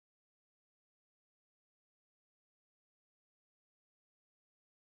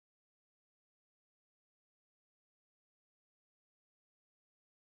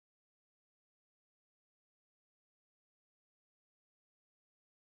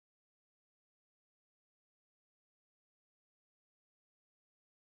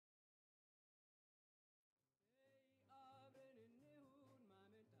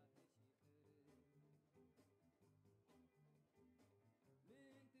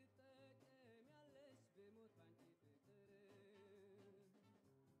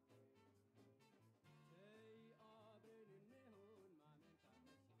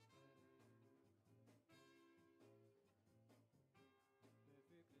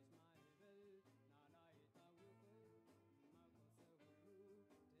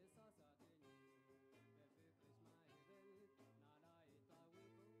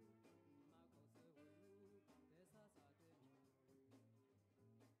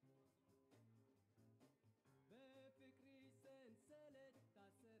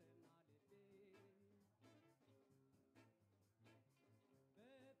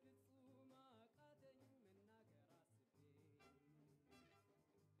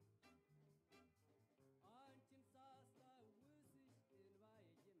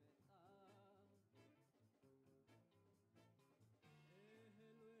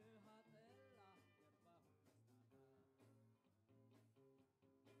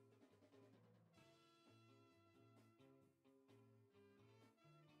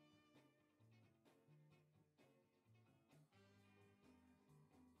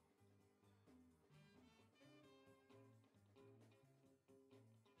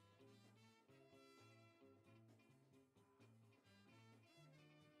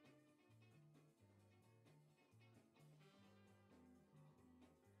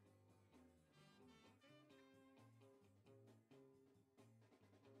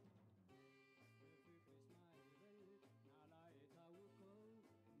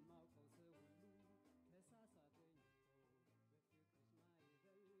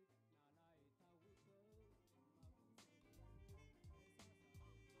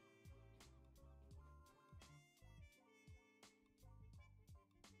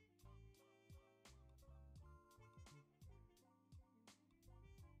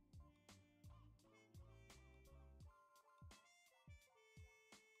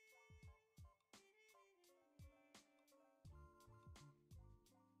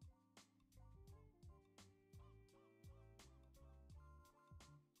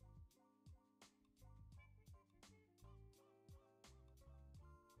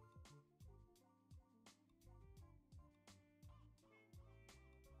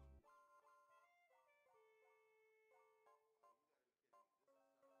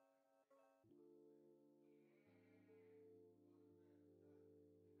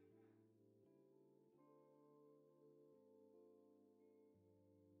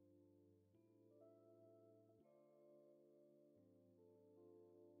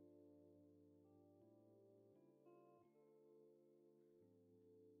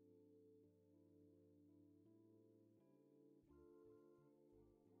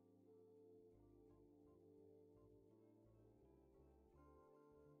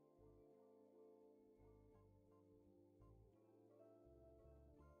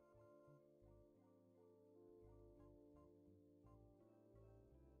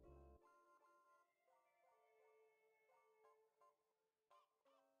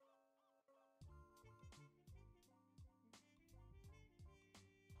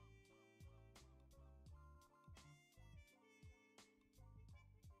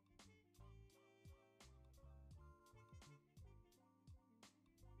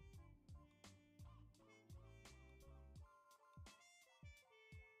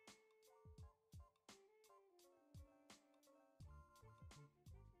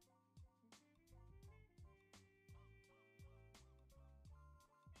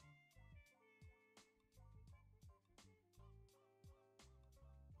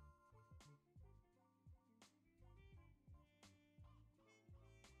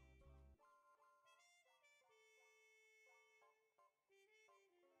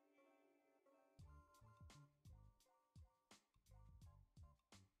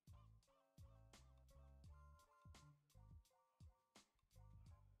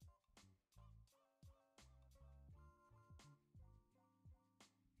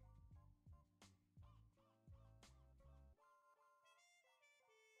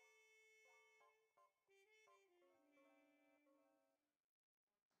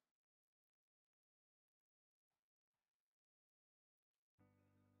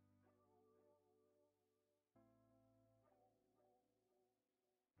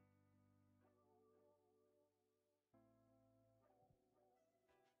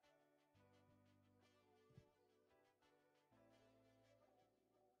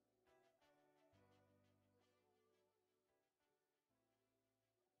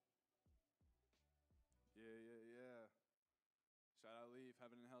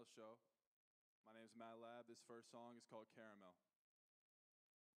Heaven and Hell show. My name is Matt Lab. This first song is called Caramel.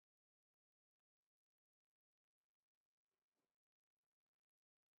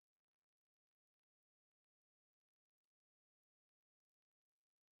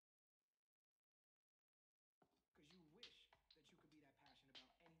 Because you wish that you could be that passionate about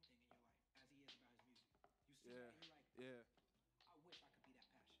anything in your life as he is about his music. You see that and you're like, Yeah. I wish I could be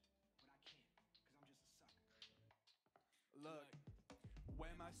that passionate, but I can't because I'm just a sucker. Look.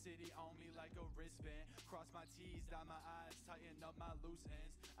 Wear my city on me like a wristband. Cross my T's, dot my I's, tighten up my loose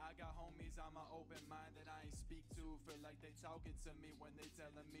ends. I got homies on my open mind that I ain't speak to. Feel like they talking to me when they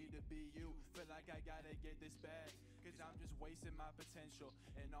telling me to be you. Feel like I gotta get this bag, cause I'm just wasting my potential.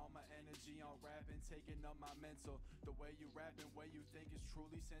 And all my energy on rapping, taking up my mental. The way you rapping, way you think is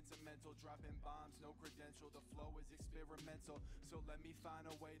truly sentimental. Dropping bombs, no credential, the flow is experimental. So let me find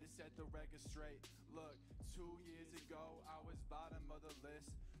a way to set the record straight. Look, 2 years ago, I was bottom of the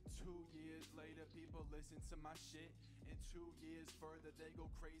list. 2 years later, people listen to my shit. And 2 years further, they go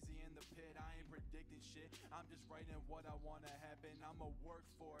crazy in the pit. I ain't predicting shit, I'm just writing what I wanna happen. I'ma work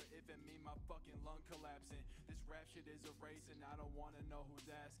for it if it mean my fucking lung collapsing. This rap shit is a race and I don't wanna know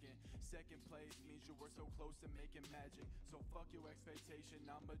who's asking. Second place means you were so close to making magic. So fuck your expectation,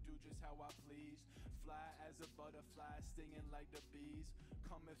 I'ma do just how I please. Fly as a butterfly, stinging like the bees.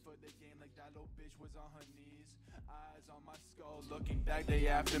 Coming for the game like that little bitch was on her knees. Eyes on my skull, looking back, they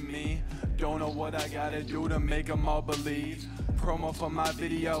after me. Don't know what I gotta do to make them all believe. Promo for my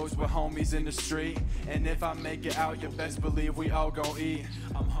videos with homies in the street. And if I make it out, you best believe we all gon' eat.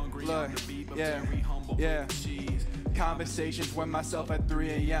 I'm hungry on the beat, but very humble with the cheese. Conversations with myself at 3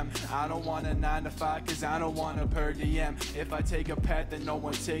 a.m. I don't want a 9 to 5 cause I don't want a per diem. If I take a path that no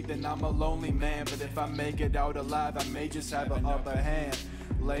one take, then I'm a lonely man. But if I make it out alive, I may just have an upper hand.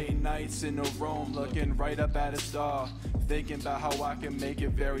 Late nights in a room, looking right up at a star. Thinking about how I can make it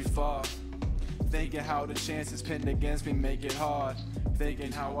very far. Thinking how the chances pinned against me make it hard.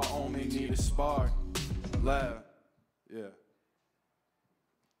 Thinking how I only need a spark. Lab. Yeah.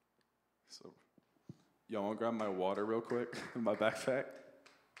 So, y'all wanna grab my water real quick in my backpack?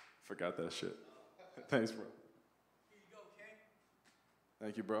 Forgot that shit. Thanks, bro. Here you go, King.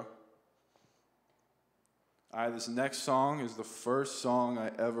 Thank you, bro. All right, this next song is the first song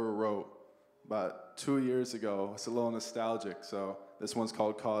I ever wrote about 2 years ago. It's a little nostalgic, so this one's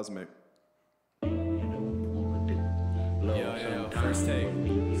called Cosmic. Yo, first take.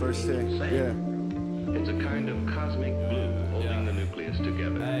 First take, yeah. It's a kind of cosmic glue holding the nucleus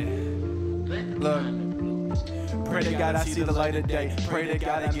together. Hey. Look. Pray to God I see the light of day. Pray to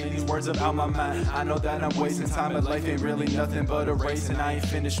God I get these words up out my mind. I know that I'm wasting time, but life ain't really nothing but a race. And I ain't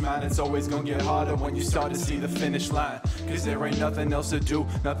finished mine. It's always gonna get harder when you start to see the finish line. Cause there ain't nothing else to do,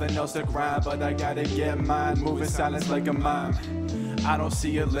 nothing else to grind. But I gotta get mine, moving silence like a mime. I don't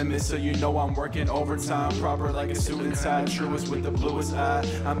see a limit, so you know I'm working overtime. Proper like a suit and tie, truest with the bluest eye.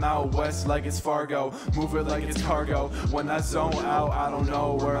 I'm out west like it's Fargo, move it like it's cargo. When I zone out, I don't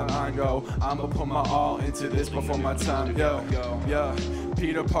know where I'm gonna go. I'ma put my all into this before my time. Yo, yeah.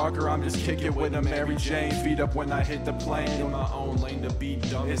 Peter Parker, I'm just kicking with a Mary Jane. Feet up when I hit the plane, in my own lane to beat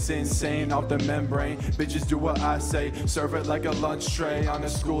dumb. It's insane off the membrane. Bitches do what I say, serve it like a lunch tray. On a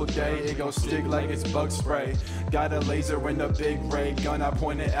school day, it gon' stick like it's bug spray. Got a laser in the big ray gun, I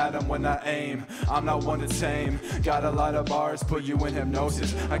point it at him when I aim. I'm not one to tame. Got a lot of bars, put you in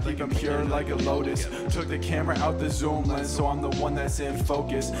hypnosis. I keep them pure like a lotus. Took the camera out the zoom lens, so I'm the one that's in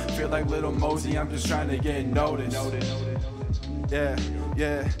focus. Feel like Little Mosey, I'm just trying to get noticed. Yeah,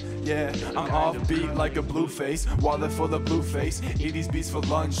 yeah, yeah, I'm offbeat like a blue face, wallet full of blue face. Eat these beats for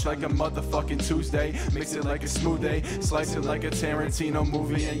lunch like a motherfucking Tuesday. Mix it like a smoothie, slice it like a Tarantino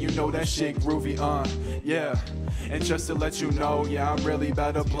movie. And you know that shit groovy, yeah. And just to let you know, yeah, I'm really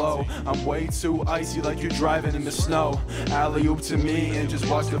about to blow. I'm way too icy like you're driving in the snow. Alley-oop to me and just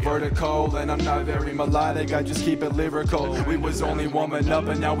watch the vertical. And I'm not very melodic, I just keep it lyrical. We was only warming up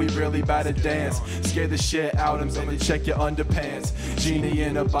and now we really about to dance. Scare the shit out of them and check your underpants. Genie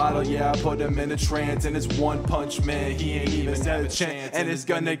in a bottle, yeah, I put him in a trance. And it's One Punch Man, he ain't even had a chance. And it's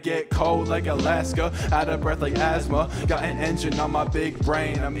gonna get cold like Alaska, out of breath like asthma. Got an engine on my big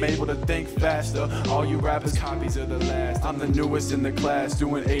brain, I'm able to think faster. All you rappers copies of the last. I'm the newest in the class,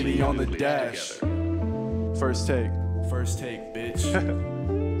 doing 80 on the dash. First take. First take, bitch.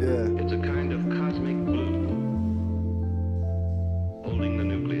 Yeah. It's a kind of cosmic glue holding the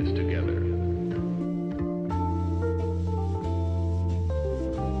nucleus together.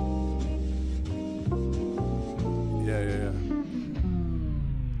 Yeah.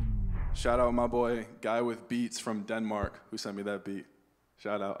 Shout out my boy, Guy with Beats from Denmark, who sent me that beat.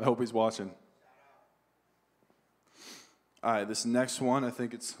 Shout out. I hope he's watching. All right, this next one, I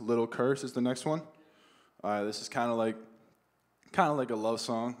think it's Little Curse is the next one. All right, this is kind of like a love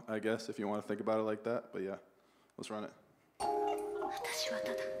song, I guess, if you want to think about it like that. But yeah, let's run it.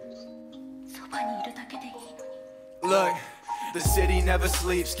 Look, the city never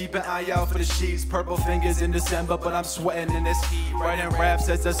sleeps, keep an eye out for the sheets. Purple fingers in December, but I'm sweating in this heat. Writing raps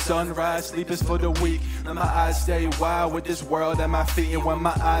as the sunrise, sleep is for the weak. Let my eyes stay wild with this world at my feet. And when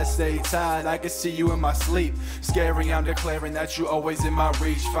my eyes stay tired, I can see you in my sleep. Scary, I'm declaring that you always in my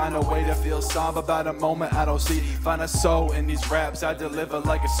reach. Find a way to feel somber about a moment I don't see. Find a soul in these raps, I deliver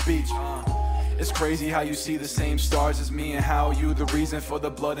like a speech. It's crazy how you see the same stars as me, and how you the reason for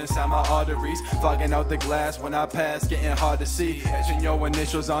the blood inside my arteries. Fogging out the glass when I pass, getting hard to see. Etching your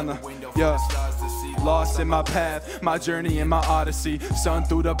initials on the window, yeah. Lost in my path, my journey in my odyssey. Sun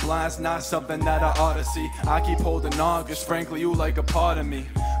through the blinds, not something that I ought to see. I keep holding on, cause frankly you like a part of me.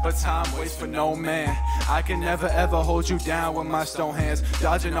 But time waits for no man. I can never ever hold you down with my stone hands.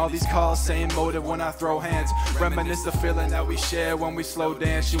 Dodging all these calls, same motive when I throw hands. Reminisce the feeling that we share when we slow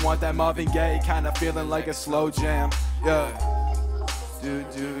dance. You want that Marvin Gaye kind of feeling like a slow jam. Yeah. Do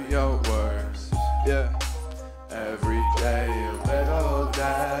your worst. Yeah. Every day a little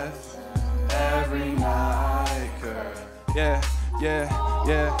death. Every night curse. Yeah, yeah,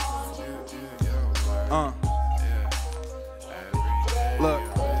 yeah. Look.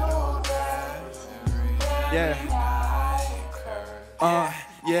 Yeah.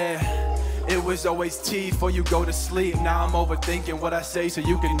 Yeah. It was always tea before you go to sleep. Now I'm overthinking what I say so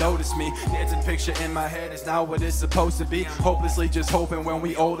you can notice me. Dancing picture in my head is not what it's supposed to be. Hopelessly just hoping when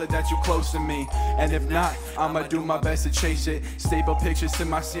we older that you close to me. And if not, I'ma do my best to chase it. Staple pictures to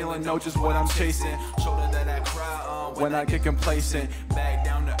my ceiling, know just what I'm chasing. Shoulder that I cry on when I get complacent. Back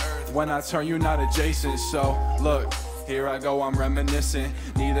down to earth when I turn you not adjacent. So look, here I go, I'm reminiscing.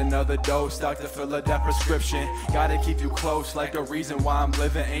 Need another dose, doctor fill up that prescription. Gotta keep you close like a reason why I'm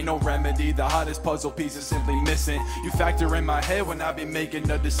living. Ain't no remedy, the hottest puzzle piece is simply missing. You factor in my head when I be making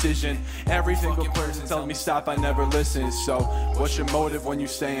a decision. Every single person tells me stop, I never listen. So what's your motive when you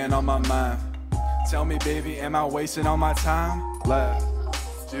staying on my mind? Tell me baby, am I wasting all my time? Let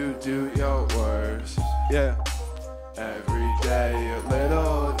do your worst. Yeah. Every day a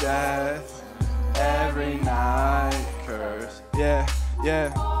little death. Every night curse. Yeah, yeah.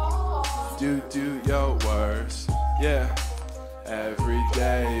 Do your worst. Yeah. Every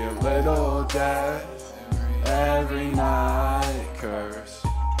day a little death. Every night curse.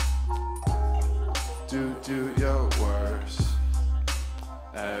 Do your worst.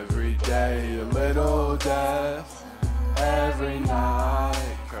 Every day a little death. Every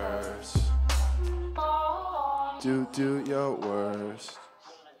night curse. Do your worst.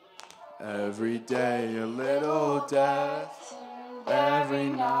 Every day a little death, every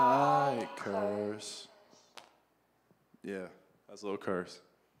night curse. Yeah, that's a little curse.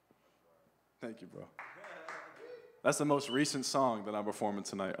 Thank you, bro. That's the most recent song that I'm performing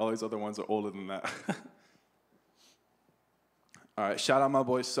tonight. All these other ones are older than that. All right, shout out my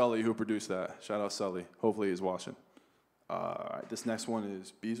boy Sully who produced that. Shout out Sully. Hopefully he's watching. All right, this next one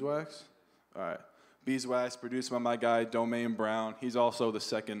is Beeswax. All right, Beeswax produced by my guy Domain Brown. He's also the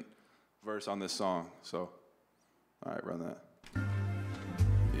second verse on this song, so all right, run that.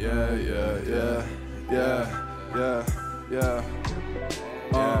 Yeah, yeah, yeah, yeah, yeah,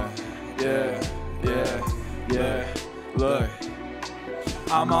 yeah, yeah, yeah, yeah. Look,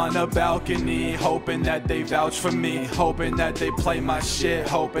 I'm on a balcony, hoping that they vouch for me, hoping that they play my shit,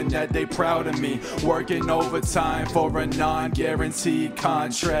 hoping that they proud of me. Working overtime for a non-guaranteed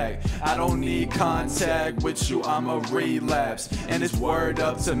contract. I don't need contact with you, I'm a relapse. And it's word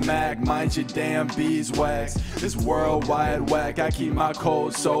up to Mac, mind your damn beeswax. This worldwide whack, I keep my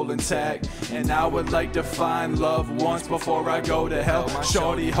cold soul intact. And I would like to find love once before I go to hell.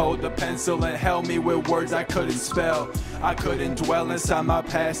 Shorty hold the pencil and held me with words I couldn't spell. I couldn't dwell inside my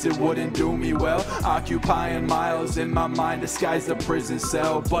past, it wouldn't do me well. Occupying miles in my mind, the sky's a prison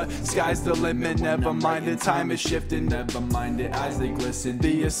cell. But sky's the limit, never mind it. Time is shifting, never mind it. Eyes they glisten.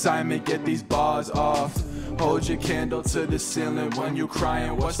 The assignment, get these bars off. Hold your candle to the ceiling when you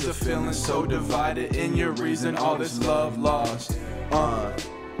crying. What's the feeling? So divided in your reason, all this love lost.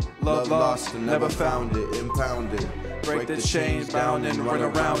 Love lost and never found it, impounded. Break the chains, bound and run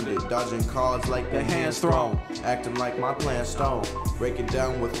around it. Dodging cards like the hands thrown. Acting like my plan's stone. Break it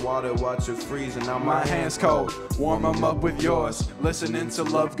down with water, watch it freeze, and now my hands cold. Warm them up with yours. Listening to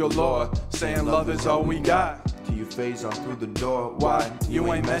love galore. Saying love is all we got. Till you phase on through the door. Why?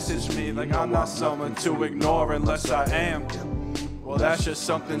 You ain't message me like I'm not someone to ignore unless I am. Well, that's just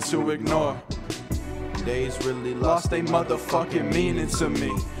something to ignore. Days really lost they motherfucking meaning to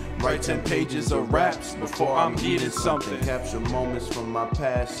me. Write 10 pages of raps before I'm eating something. Capture moments from my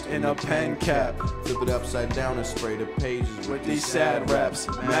past In a pen cap, flip it upside down and spray the pages with these sad raps,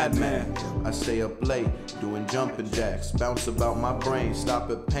 madman. I stay up late doing jumping jacks, bounce about my brain, stop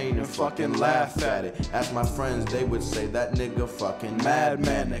at pain and fucking laugh at it. Ask my friends, they would say that nigga fucking Mad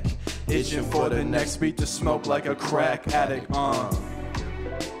manic, itching for the next beat to smoke like a crack addict.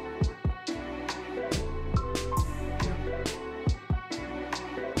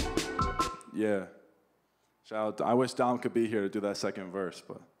 Yeah. Shout out to, I wish Dom could be here to do that second verse,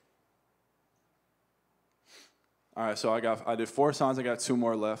 but. All right, so I did 4 songs, I got 2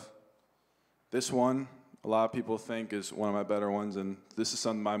 more left. This one, a lot of people think is one of my better ones, and this is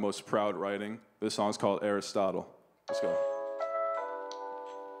some of my most proud writing. This song's called Aristotle. Let's go.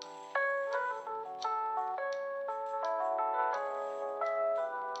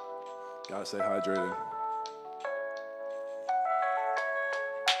 Gotta stay hydrated.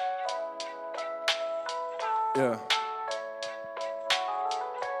 Yeah.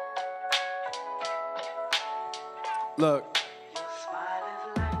 Look.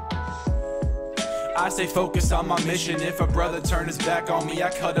 I stay focused on my mission. If a brother turn his back on me,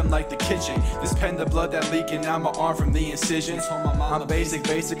 I cut him like the kitchen. This pen, the blood that leaking, now my arm from the incisions. I'm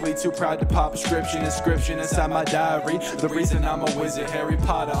basically too proud to pop inscription inside my diary. The reason I'm a wizard, Harry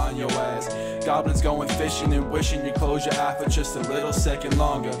Potter on your ass. Goblins going fishing and wishing you close your eye for just a little second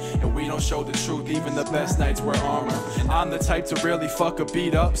longer. And we don't show the truth, even the best knights wear armor. I'm the type to really fuck a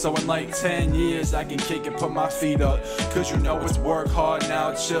beat up, so in like 10 years I can kick and put my feet up. Cause you know it's work hard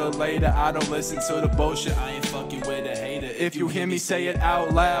now, chill later. I don't listen to the bullshit, I ain't fucking with a hater. If you hear me say it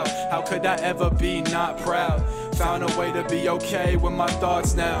out loud, how could I ever be not proud? Found a way to be okay with my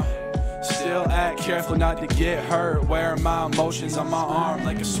thoughts now. Still act careful not to get hurt. Wearing my emotions on my arm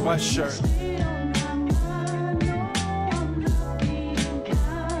like a sweatshirt.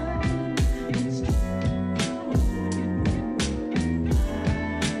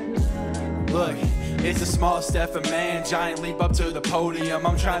 Look, it's a small step for man, giant leap up to the podium.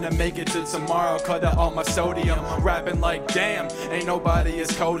 I'm trying to make it to tomorrow, cut out all my sodium. I'm rapping like damn, ain't nobody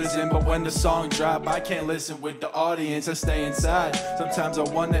as cold as him. But when the song drop, I can't listen with the audience, I stay inside. Sometimes I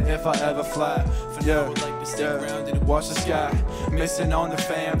wonder if I ever fly. For now, I would like to stay grounded and watch the sky. Missing on the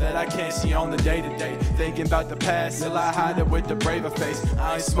fam that I can't see on the day-to-day. Thinking about the past till I hide it with the braver face.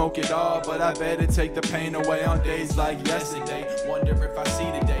 I ain't smoke it all, but I better take the pain away on days like yesterday. Wonder if I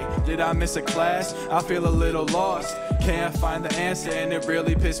see today. Did I miss a class? I feel a little lost. Can't find the answer and it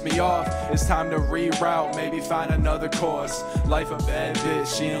really pissed me off. It's time to reroute, maybe find another course. Life a bad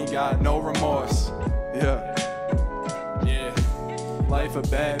bitch, she ain't got no remorse. Yeah. Yeah. Life a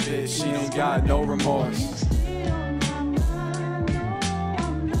bad bitch, she ain't got no remorse.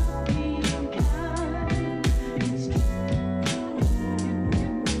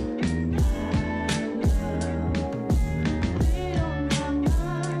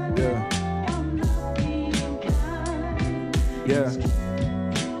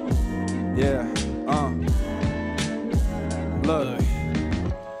 Look,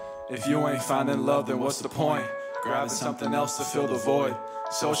 if you ain't finding love, then what's the point? Grabbing something else to fill the void.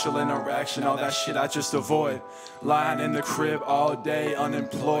 Social interaction, all that shit I just avoid. Lying in the crib all day,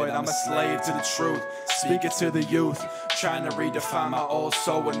 unemployed. I'm a slave to the truth, speaking to the youth. Trying to redefine my old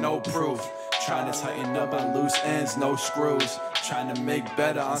soul with no proof. Trying to tighten up on loose ends, no screws. Trying to make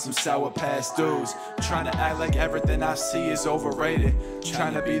better on some sour past dudes. Trying to act like everything I see is overrated.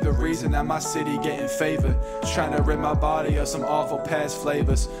 Trying to be the reason that my city getting favored. Trying to rid my body of some awful past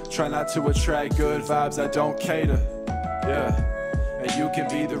flavors. Try not to attract good vibes I don't cater. Yeah. And you can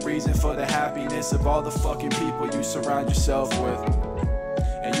be the reason for the happiness of all the fucking people you surround yourself with.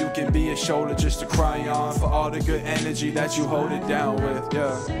 And you can be a shoulder just to cry on for all the good energy that you hold it down with.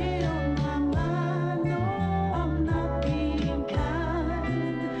 Yeah.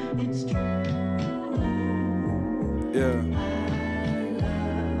 Yeah.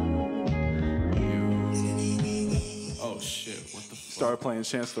 Oh shit, what the fuck? Started playing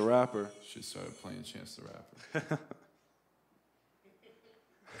Chance the Rapper. Shit started playing Chance the Rapper.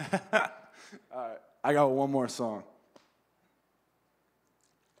 Alright, I got one more song.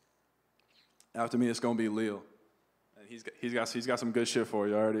 After me, it's gonna be LEEL. And he's got some good shit for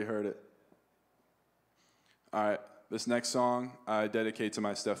you. I already heard it. Alright. This next song I dedicate to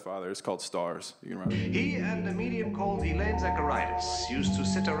my stepfather. It's called Stars. You can remember. He and a medium called Elaine Zacharias used to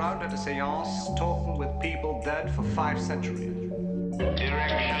sit around at a seance talking with people dead for 5 centuries.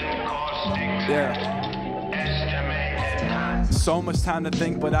 Direction, course, Yeah. estimated. So much time to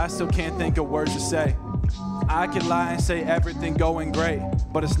think, but I still can't think of words to say. I could lie and say everything going great,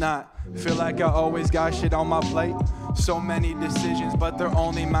 but it's not. Feel like I always got shit on my plate. So many decisions, but they're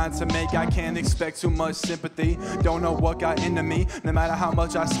only mine to make. I can't expect too much sympathy. Don't know what got into me. No matter how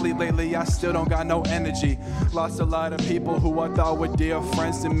much I sleep lately, I still don't got no energy. Lost a lot of people who I thought were dear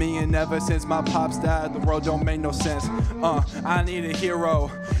friends to me, and ever since my pops died, the world don't make no sense. I need a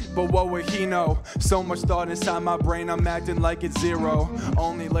hero, but what would he know? So much thought inside my brain, I'm acting like it's zero.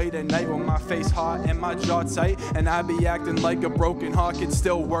 Only late at night with my face hot and my jaw tight, and I be acting like a broken heart can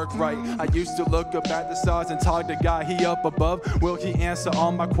still work right. I used to look up at the stars and talk to God, he up above. Will he answer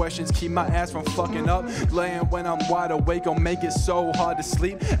all my questions, keep my ass from fucking up? Laying when I'm wide awake gon' make it so hard to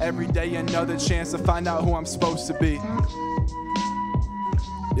sleep. Every day another chance to find out who I'm supposed to be.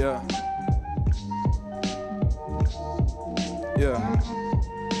 Yeah. Yeah.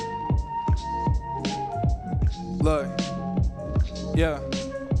 Look. Yeah.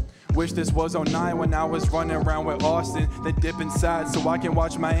 Wish this was 09 when I was running around with Austin. Then dip inside so I can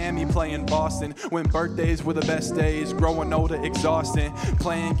watch Miami play in Boston. When birthdays were the best days, growing older exhausting.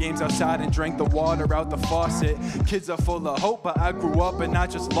 Playing games outside and drank the water out the faucet. Kids are full of hope, but I grew up and I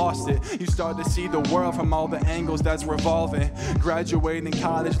just lost it. You start to see the world from all the angles that's revolving. Graduating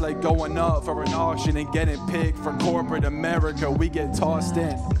college like going up for an auction and getting picked for corporate America. We get tossed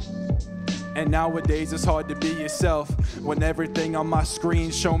in. And nowadays it's hard to be yourself when everything on my screen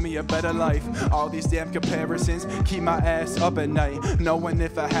show me a better life. All these damn comparisons keep my ass up at night, knowing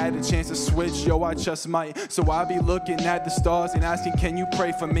if I had a chance to switch, yo, I just might. So I be looking at the stars and asking, can you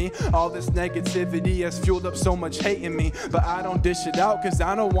pray for me? All this negativity has fueled up so much hate in me, but I don't dish it out cause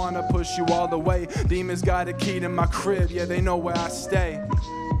I don't wanna push you all the way. Demons got a key to my crib, yeah, they know where I stay.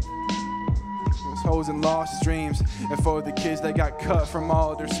 Hoes and lost dreams, and for the kids that got cut from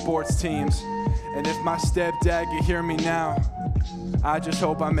all their sports teams. And if my stepdad can hear me now, I just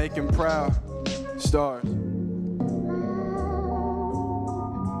hope I make him proud. Stars.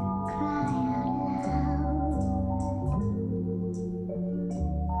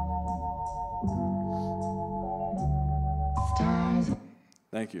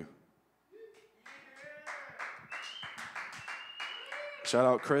 Thank you. Shout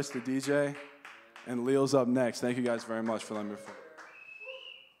out Chris, the DJ. And LEEL's up next. Thank you guys very much for letting me perform.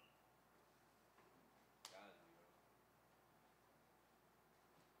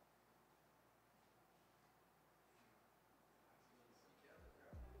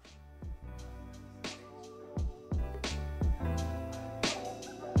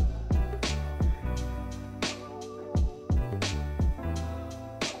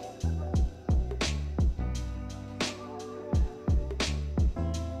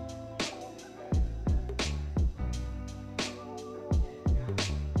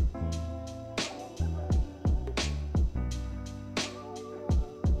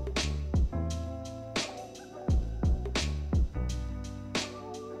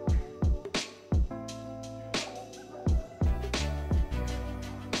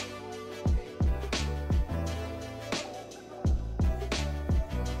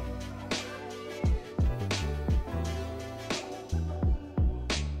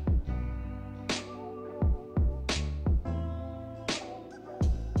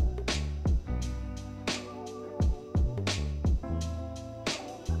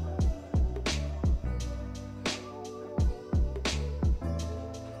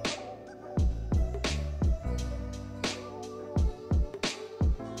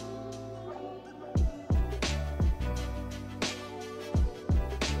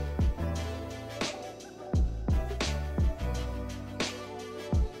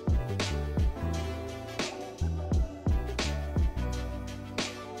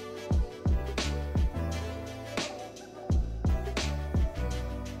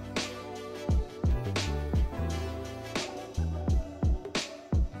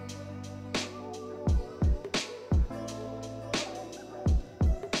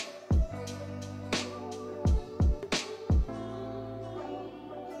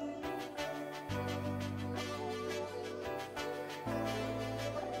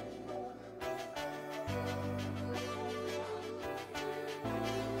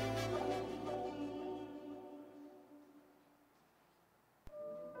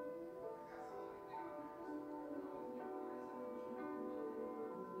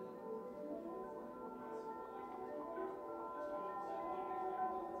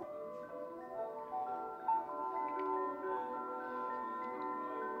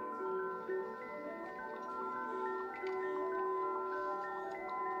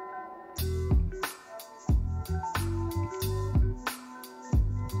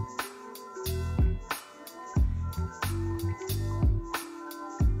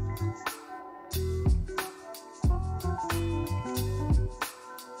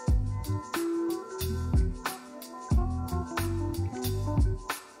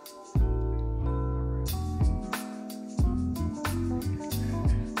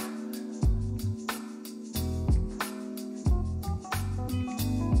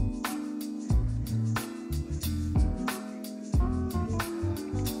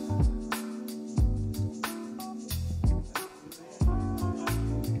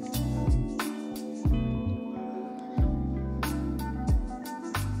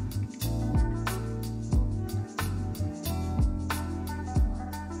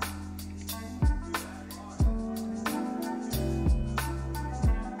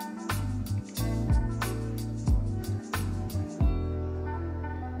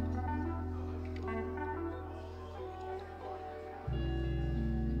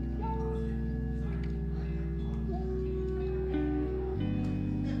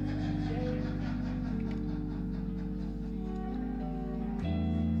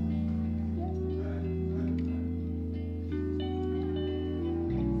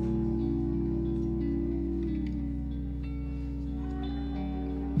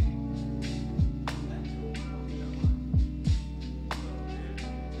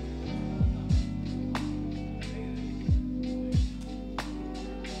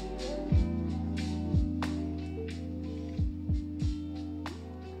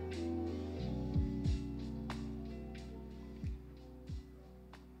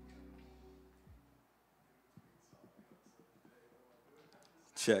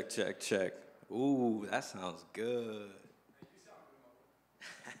 Check, check, check. Ooh, that sounds good.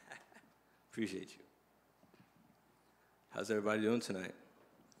 Appreciate you. How's everybody doing tonight?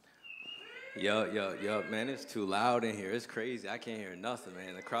 Yo, man, it's too loud in here. It's crazy. I can't hear nothing,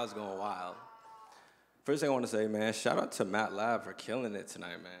 man. The crowd's going wild. First thing I want to say, man, shout out to Matt Lab for killing it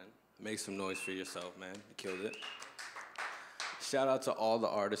tonight, man. Make some noise for yourself, man. You killed it. Shout out to all the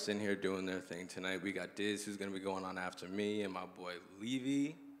artists in here doing their thing tonight. We got DIZ, who's going to be going on after me, and my boy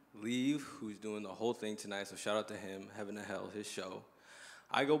LEEV, who's doing the whole thing tonight. So shout out to him, Heaven to Hell, his show.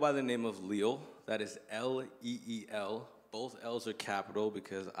 I go by the name of LEEL. That is L-E-E-L. Both L's are capital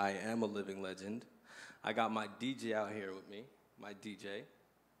because I am a living legend. I got my DJ out here with me, my DJ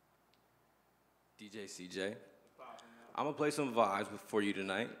CJ. I'm going to play some vibes for you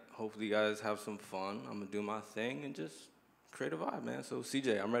tonight. Hopefully you guys have some fun. I'm going to do my thing and just create a vibe, man. So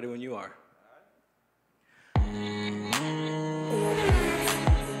CJ, I'm ready when you are.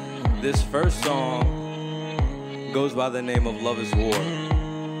 This first song goes by the name of Love is War.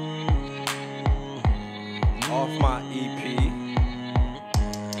 Off my EP,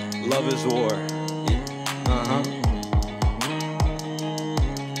 Love is War.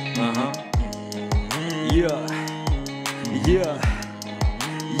 Yeah.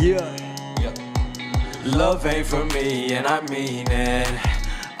 Love ain't for me, and I mean it.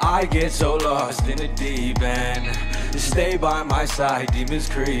 I get so lost in the deep end. Stay by my side, demons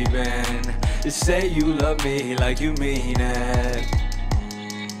creeping. Say you love me like you mean it.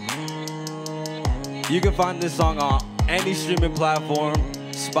 You can find this song on any streaming platform,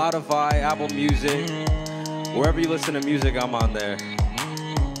 Spotify, Apple Music, wherever you listen to music, I'm on there.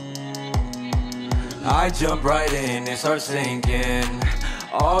 I jump right in and start sinking.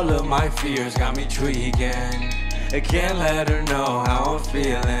 All of my fears got me tweaking. I can't let her know how I'm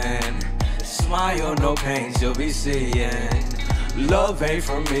feeling. Smile, no pain, she'll be seeing. Love ain't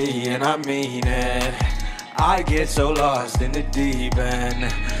for me, and I mean it. I get so lost in the deep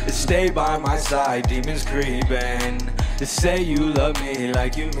end. Stay by my side, demons creeping. Say you love me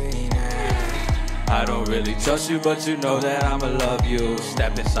like you mean it. I don't really trust you, but you know that I'ma love you.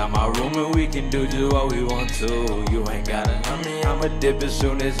 Step inside my room and we can do just what we want to. You ain't gotta love me, I'ma dip as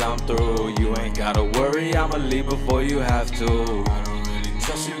soon as I'm through. You ain't gotta worry, I'ma leave before you have to. I don't really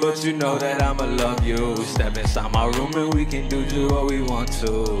trust you, but you know that I'ma love you. Step inside my room and we can do just what we want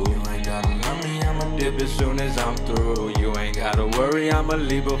to. You ain't gotta love me, I'ma dip as soon as I'm through. You ain't gotta worry, I'ma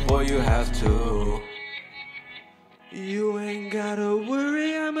leave before you have to. You ain't gotta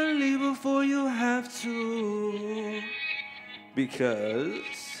worry, I'ma leave before you have to. Because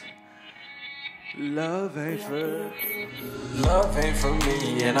love ain't for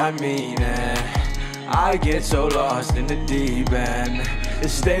me, and I mean it. I get so lost in the deep end.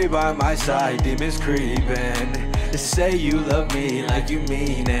 Stay by my side, demons creeping. Say you love me like you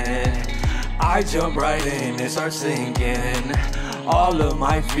mean it. I jump right in and start sinking. All of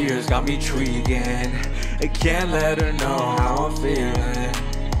my fears got me tweaking. I can't let her know how I'm feeling.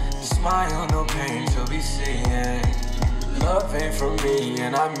 Smile, no pain, she'll be seeing. Love ain't for me,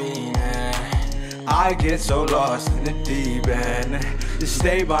 and I mean it. I get so lost in the deep end.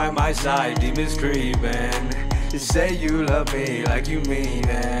 Stay by my side, demons creeping. Say you love me like you mean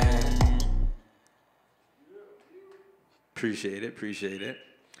it. Appreciate it.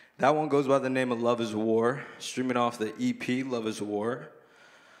 That one goes by the name of Love is War, streaming off the EP Love is War.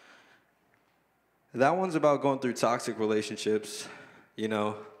 That one's about going through toxic relationships. You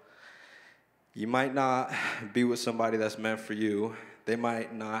know, you might not be with somebody that's meant for you. They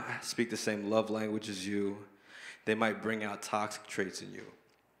might not speak the same love language as you. They might bring out toxic traits in you.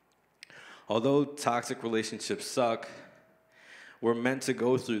 Although toxic relationships suck, we're meant to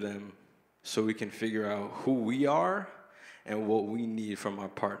go through them so we can figure out who we are and what we need from our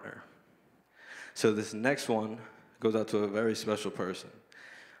partner. So this next one goes out to a very special person.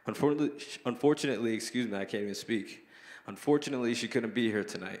 Unfortunately, excuse me, I can't even speak. Unfortunately, she couldn't be here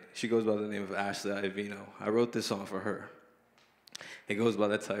tonight. She goes by the name of AS220. I wrote this song for her. It goes by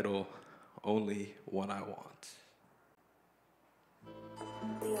the title, Only One I Want.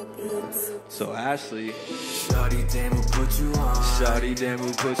 So Ashley, Shawty, damn, who put you on? Shawty, damn,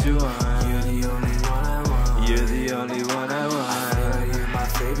 who put you on? You're the only one I want. You're the only one I want. I feel like you're my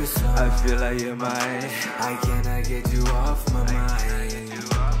favorite song. I feel like you're mine. I cannot get you off my mind.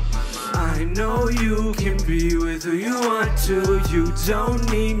 I know you can be with who you want to. You don't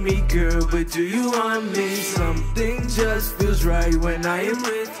need me, girl, but do you want me? Something just feels right when I am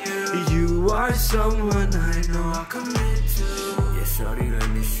with you. You are someone I know I'll commit to. Yeah, shawty, let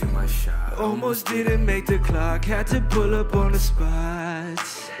me shoot my shot. Almost didn't make the clock, had to pull up on the spot.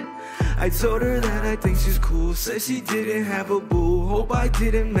 I told her that I think she's cool. Said she didn't have a boo. Hope I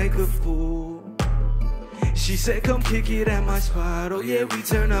didn't make a fool. She said come kick it at my spot. Oh yeah, we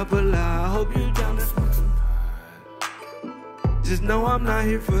turn up a lot. Hope you're down to smoke some pot. Just know I'm not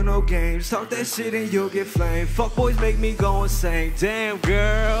here for no games. Talk that shit and you'll get flamed. Fuck boys make me go insane. Damn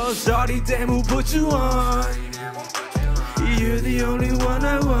girl, shawty, damn who put you on? You're the only one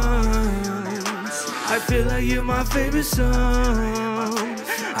I want. I feel like you're my favorite song.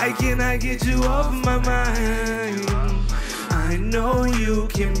 I cannot get you off my mind. I know you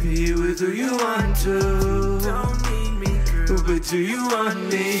can be with who you want to. Don't need me, girl, but do you want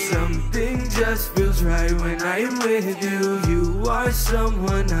me? Something just feels right when I am with you. You are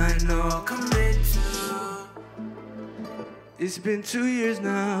someone I know I'll commit to. It's been 2 years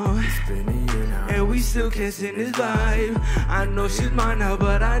now. It's been a year now. And we still can't sing this vibe. I know she's mine now,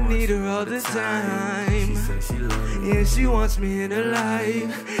 but I need her all the time. She said she loves me. Yeah, she wants me in her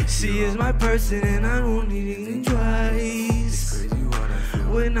life. She is my person and I won't need anything twice.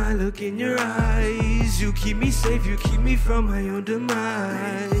 When I look in your eyes, you keep me safe, you keep me from my own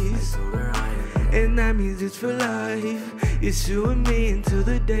demise. And that means it's for life. It's you and me until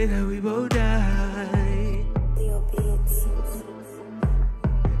the day that we both die.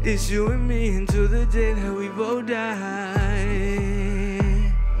 It's you and me until the day that we both die.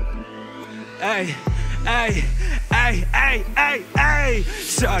 Ay, ay, ay, ay, ay, ay.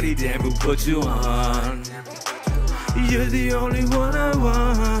 Shawty, damn who put you on? You're the only one I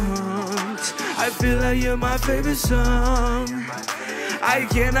want. I feel like you're my favorite song. I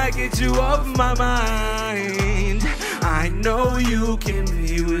cannot get you off my mind. I know you can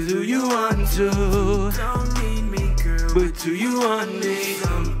be with who you want to. Don't need me, girl, but do you want me?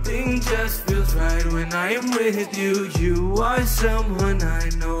 Something just feels right when I am with you. You are someone I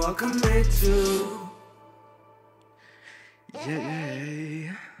know I'll commit to.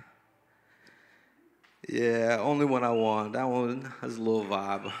 Yeah. Yeah, Only One I Want. That one has a little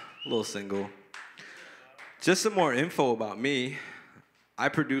vibe, a little single. Just some more info about me. I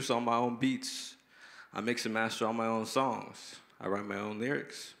produce all my own beats. I mix and master all my own songs. I write my own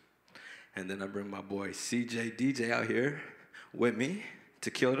lyrics. And then I bring my boy CJ DJ out here with me to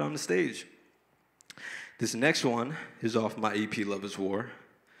kill it on the stage. This next one is off my EP Love Is War.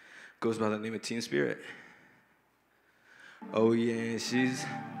 Goes by the name of Teen Spirit. Oh yeah, she's...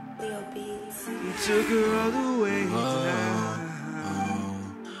 Took her all the way down.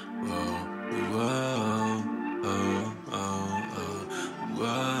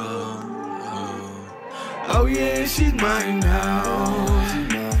 Oh yeah, she's mine now.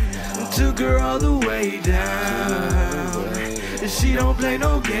 Took her all the way down. She don't play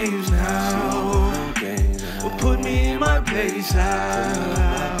no games now. Put me in my place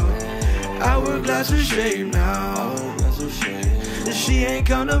now. Hourglass of shame now. She ain't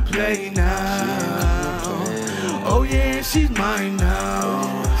gonna play now. Oh yeah, she's mine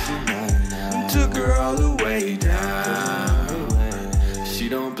now. Took her all the way down. She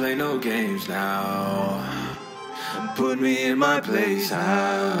don't play no games now. Put me in my place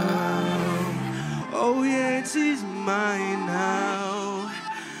now. Oh yeah, she's mine now.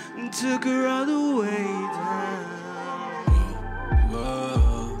 Took her all the way down.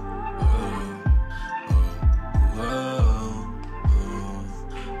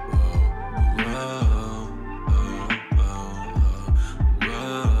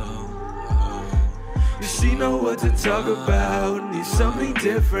 She know what to talk about, need something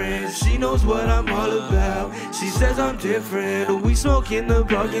different. She knows what I'm all about. She says I'm different. We smoke in the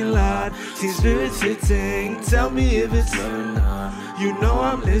parking lot. Teen Spirit sitting. Tell me if it's love or not. You know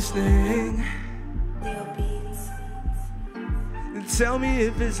I'm listening. Tell me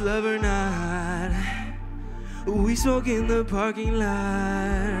if it's love or not. We smoke in the parking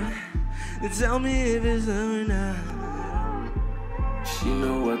lot. Tell me if it's love or not. She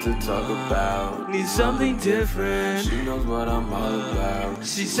know what to talk about. Need something different. She knows what I'm all about.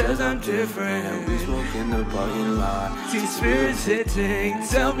 She says I'm different. And we smoke in the parking lot. Teen Spirit sitting.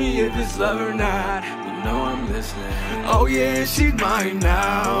 Tell me if it's love or not. You know I'm listening. Oh yeah, she's mine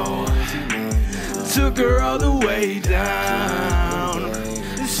now. Took her all the way down.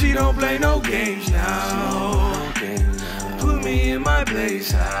 She don't play no games now. Put me in my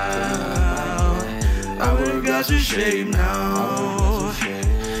place now. I would've got your shape now.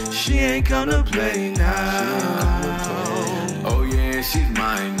 She ain't gonna play now. Oh yeah, she's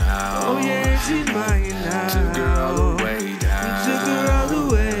mine now. Oh yeah, she's mine now. Took her all the way down. Took her all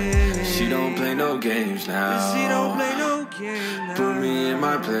the way. She don't play no games now. She don't play no games now. Put me in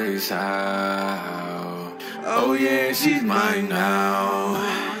my place now. Oh yeah, she's mine now.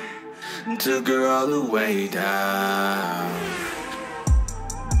 Took her all the way down.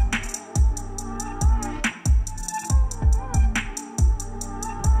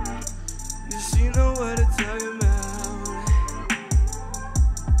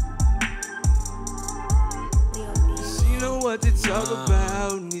 talk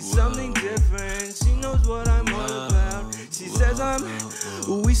about. Need something different. She knows what I'm all about. She says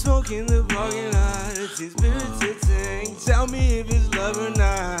we smoke in the parking lot. Teen spirit sitting. Tell me if it's love or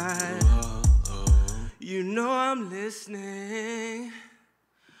not. You know I'm listening.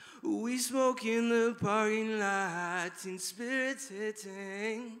 We smoke in the parking lot. Teen spirit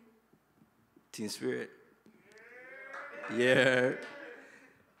hitting. Teen spirit. Yeah.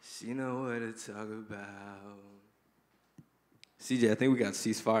 She know what to talk about. CJ, I think we got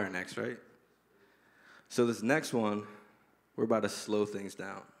Ceasefire next, right? So this next one, we're about to slow things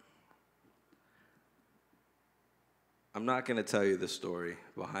down. I'm not gonna tell you the story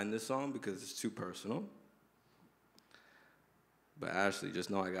behind this song because it's too personal. But Ashley,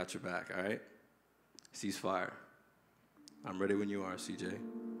 just know I got your back, all right? Ceasefire. I'm ready when you are, CJ.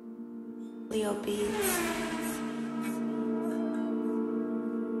 Leo Beats.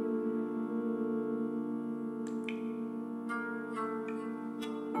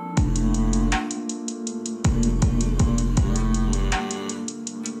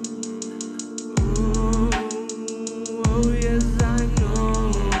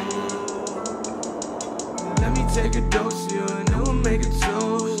 Take a dose, yeah, and then we'll make a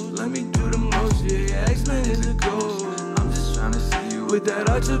toast. Let me do the most, yeah, X-Men is a ghost. I'm just tryna see you with that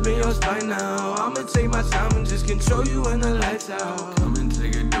arch up in your spine now. I'ma take my time and just control you when the lights out. Come and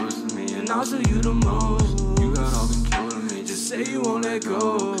take a dose of me, and I'll show you the most. You got all control of me, just say you won't let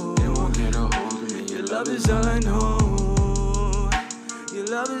go. They won't get a hold of me, your love is all I know. Your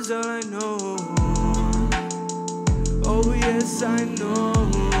love is all I know. Oh yes, I know.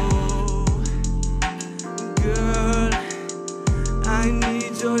 Girl, I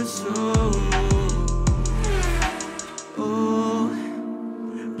need your soul. Oh,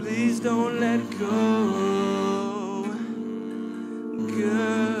 please don't let go.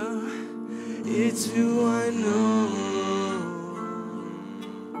 Girl, it's who I know.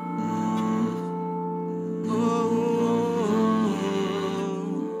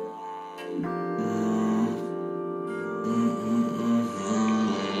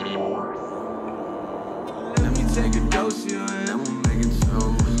 Take a dose, yeah, and then we'll make it so.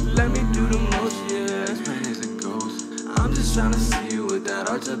 Let me do the most, yeah. X-Men is a ghost. I'm just tryna see you with that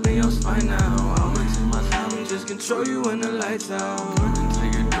arch up in your spine now. I'ma take my time and just control you when the lights out. Come and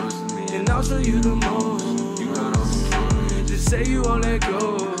take a dose of me, and I'll show you the most. You got all control of me, just say you won't let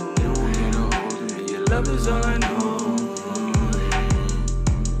go. They won't get a hold of me, your love is all I know.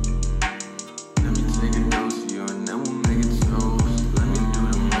 Let me take a dose of you, and then we'll make it so. Let me do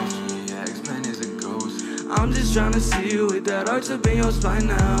the most, yeah, X-Men is a ghost. I'm just tryna see you with that arch up in your spine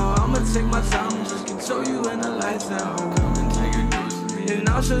now. I'ma take my time and just control you when the lights out. Come and take a dose of me, and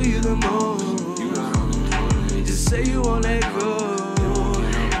I'll show you the most. You got all control of me, just say you won't let go.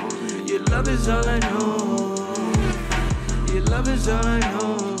 Your love is all I know. Your love is all I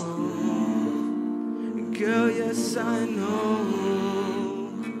know. Girl, yes I know.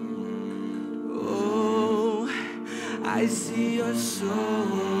 Oh, I see your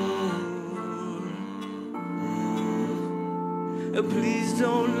soul. Please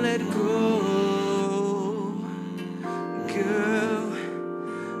don't let go. Girl,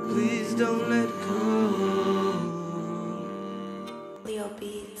 please don't let go. Leo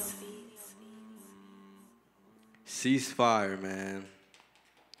Beats. Ceasefire, man.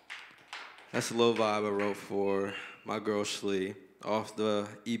 That's a low vibe I wrote for my girl Shlee off the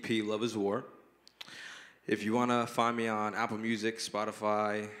EP Love is War. If you want to find me on Apple Music,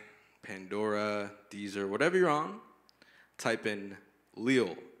 Spotify, Pandora, Deezer, whatever you're on, type in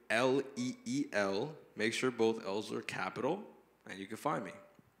LEEL, L-E-E-L. Make sure both L's are capital, and you can find me.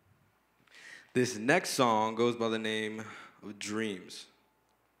 This next song goes by the name of Dreams.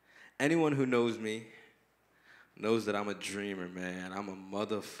 Anyone who knows me knows that I'm a dreamer, man. I'm a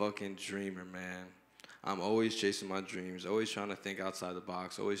motherfucking dreamer, man. I'm always chasing my dreams, always trying to think outside the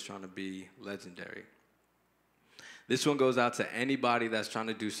box, always trying to be legendary. This one goes out to anybody that's trying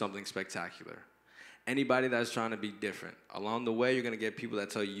to do something spectacular. Anybody that's trying to be different. Along the way, you're going to get people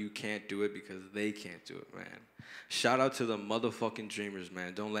that tell you you can't do it because they can't do it, man. Shout out to the motherfucking dreamers,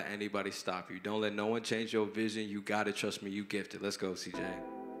 man. Don't let anybody stop you. Don't let no one change your vision. You got it. Trust me, you gifted. Let's go, CJ.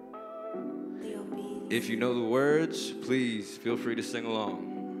 If you know the words, please feel free to sing along.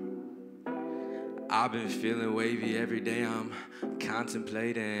 I've been feeling wavy every day. I'm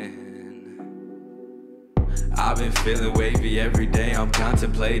contemplating. I've been feeling wavy every day, I'm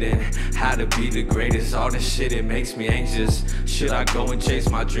contemplating how to be the greatest. All this shit, it makes me anxious. Should I go and chase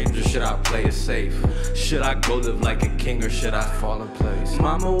my dreams or should I play it safe? Should I go live like a king or should I fall in place?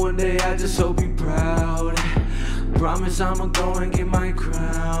 Mama, one day I just hope you proud. Promise I'ma go and get my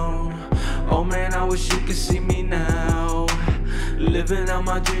crown. Oh man, I wish you could see me now. living out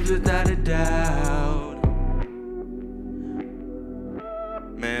my dreams without a doubt.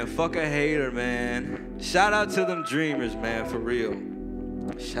 Man, fuck a hater, man. Shout out to them dreamers, man, for real.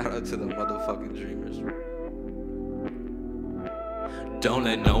 Shout out to them motherfucking dreamers. Don't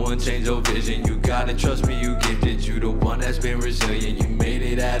let no one change your vision. You gotta trust me, you gifted. You the one that's been resilient. You made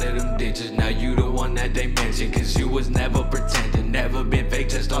it out of them ditches. Now you the one that they mention. Cause you was never pretending. Never been fake,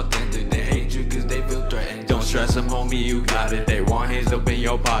 just authentic. They hate you cause they feel threatened. Don't stress them, homie, you got it. They want hands up in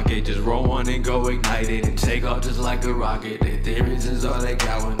your pocket. Just roll one and go ignite it. And take off just like a rocket. Their theories is all they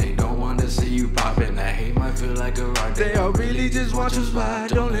got when they don't wanna see you poppin'. That hate might feel like a rocket. They all really just want your spot.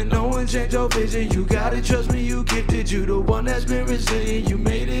 Don't let no one change your vision. You gotta trust me, you gifted. You the one that's been resilient. You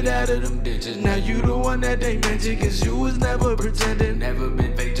made it out of them ditches. Now you the one that they mention. Cause you was never pretending. Never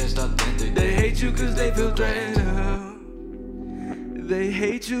been fake, just authentic. They hate you cause they feel threatened. They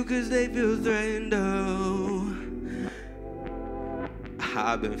hate you cause they feel threatened.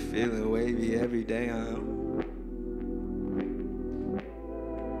 I've been feeling wavy every day.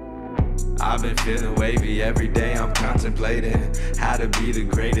 I've been feeling wavy every day. I'm contemplating how to be the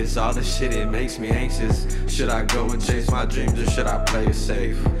greatest. All the shit, it makes me anxious. Should I go and chase my dreams or should I play it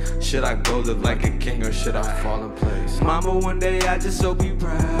safe? Should I go live like a king or should I fall in place? Mama, one day I just hope you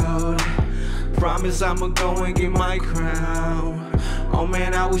proud. Promise I'ma go and get my crown. Oh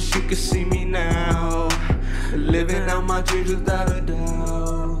man, I wish you could see me now. Living out my dreams without a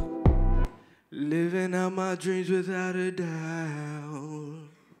doubt. Living out my dreams without a doubt.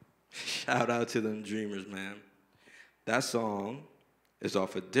 Shout out to them dreamers, man. That song is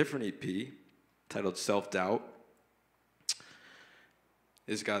off a different EP titled Self-Doubt.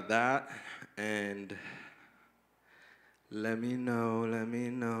 It's got that and let me know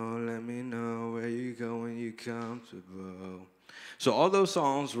where you go when you comfortable. So all those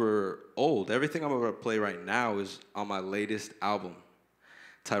songs were old. Everything I'm about to play right now is on my latest album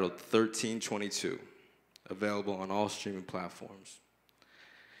titled 1322, available on all streaming platforms.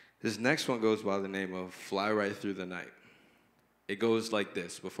 This next one goes by the name of Fly Right Through the Night. It goes like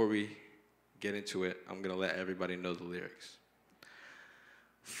this. Before we get into it, I'm gonna let everybody know the lyrics.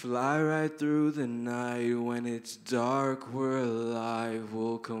 Fly right through the night, when it's dark, we're alive,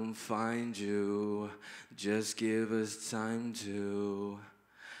 we'll come find you. Just give us time to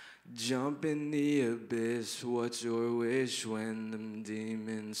jump in the abyss. What's your wish when them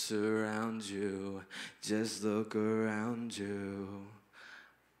demons surround you? Just look around you.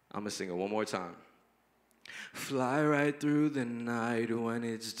 I'm gonna sing it one more time. Fly right through the night, when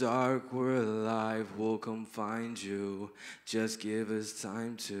it's dark, we're alive, we'll come find you. Just give us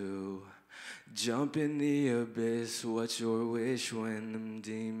time to jump in the abyss. What's your wish when them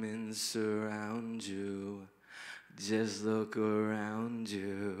demons surround you? Just look around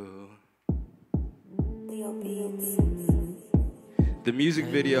you. The music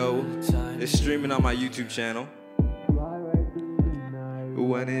video is streaming on my YouTube channel.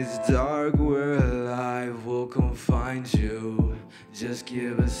 When it's dark, we're alive, we'll come find you. Just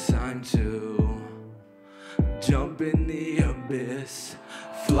give us time to jump in the abyss.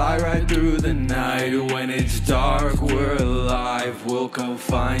 Fly right through the night, when it's dark, we're alive, we'll come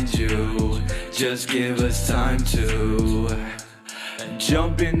find you. Just give us time to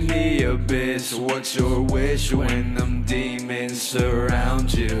jump in the abyss. What's your wish when them demons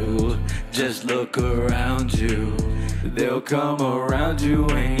surround you? Just look around you. They'll come around you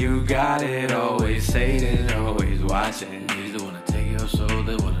when you got it. Always hating, always watching. They wanna take your soul,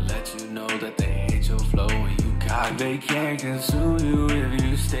 they wanna let you know that they hate your flow when you got it. They can't consume you if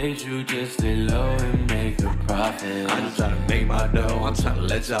you stay true. Just stay low and make a profit. I'm just trying to make my dough. I'm trying to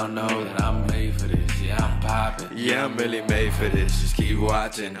let y'all know that I'm made for this. Yeah, I'm popping. Yeah, I'm really made for this. Just keep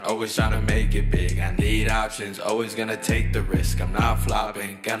watching. Always trying to make it big. I need options. Always gonna take the risk. I'm not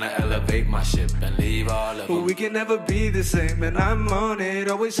flopping. Gonna elevate my ship and leave all of them. We can never be the same, and I'm on it.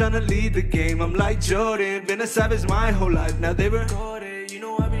 Always trying to lead the game. I'm like Jordan. Been a savage my whole life. Now they record it. You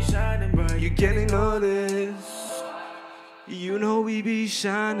know I be shining bright. You can't ignore this. You know we be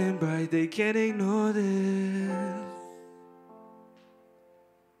shining bright. They can't ignore this.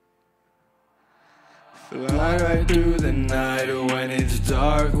 Fly right through the night, when it's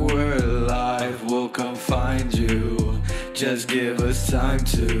dark, we're alive, we'll come find you. Just give us time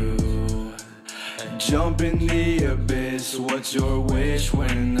to jump in the abyss. What's your wish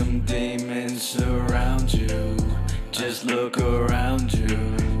when them demons surround you? Just look around you.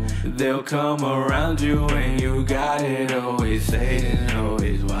 They'll come around you when you got it. Always hating,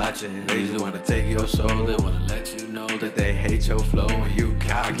 always watching. They just wanna take your soul, they wanna let you know that they hate your flow and you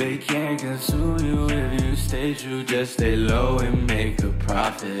cocky. They can't consume you if you stay true. Just stay low and make a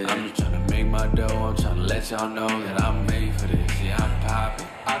profit. I'm just tryna make my dough. I'm tryna let y'all know that I'm made for this. Yeah, I'm poppin'.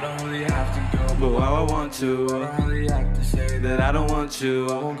 I don't really have to go, but But how I want to, I don't really have to say that I don't want you.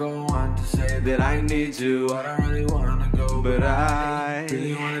 I won't go on to say that I need you. I don't really wanna go, But I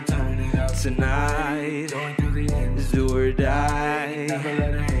really wanna turn it up tonight. Going through the end, Is do or die. never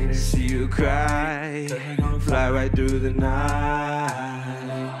let a hater See you cry. Fly right through the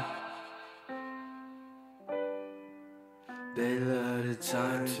night. They love the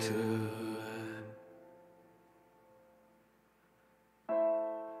time to.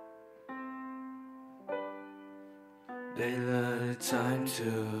 They love the time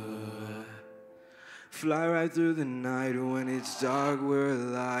to fly right through the night. When it's dark, we're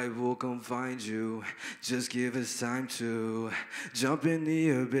alive. We'll come find you. Just give us time to jump in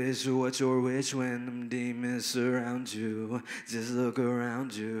the abyss. What's your wish when them demons surround you? Just look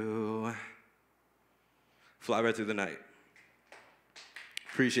around you. Fly right through the night.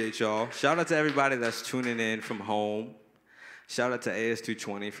 Appreciate y'all. Shout out to everybody that's tuning in from home. Shout out to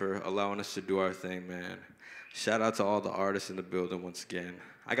AS220 for allowing us to do our thing, man. Shout out to all the artists in the building once again.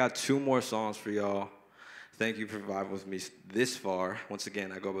 I got 2 more songs for y'all. Thank you for vibing with me this far. Once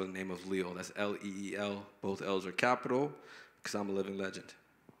again, I go by the name of LEEL. That's L-E-E-L. Both L's are capital because I'm a living legend.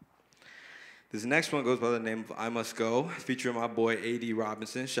 This next one goes by the name of I Must Go, featuring my boy A.D.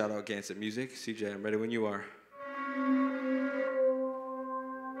 Robinson. Shout out Gansett Music. CJ, I'm ready when you are.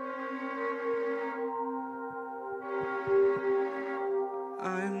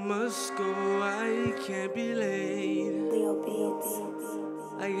 I must go, I can't be late. Leo Beats.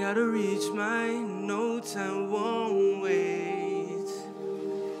 I gotta reach mine, no time won't wait.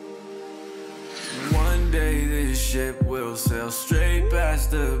 One day this ship will sail straight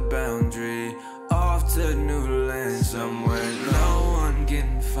past the boundary, off to new land somewhere no one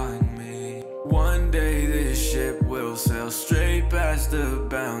can find me. One day this ship will sail straight past the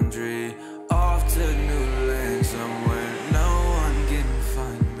boundary, off to new land somewhere no one can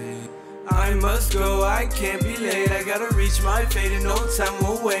find me. I must go, I can't be late. I gotta reach my fate and no time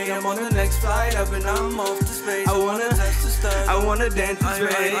will wait. I'm on the next flight up and I'm off to space. I wanna touch the stars, I wanna dance in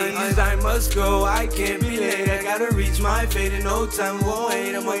space. I must go, I can't be late. I gotta reach my fate and no time will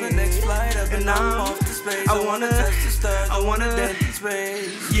wait. I'm on the next flight up and I'm off to space. I wanna touch the stars, I wanna dance in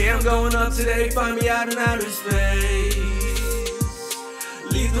space. Yeah, I'm going up today, find me out in outer space.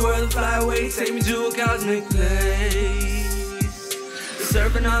 Leave the world and fly away, take me to a cosmic place.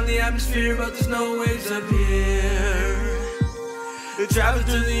 Surfing on the atmosphere, but there's no waves up here. Traveling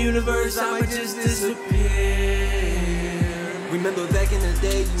through the universe, I might just disappear. Remember back in the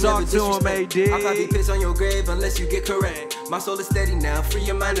day, you Talk never to him, disrespect. AD. I'll probably piss on your grave unless you get correct. My soul is steady now, free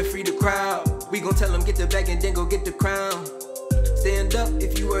your mind and free the crowd. We gon' tell them get the bag and then go get the crown. Stand up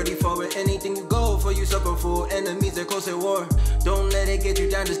if you worthy for it. Anything you go for, you suffer for. Enemies are close at war. Don't let it get you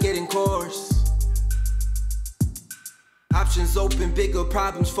down, just get in course. Options open, bigger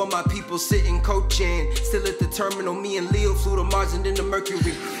problems for my people sitting coaching. Still at the terminal, me and Leo flew to Mars and then to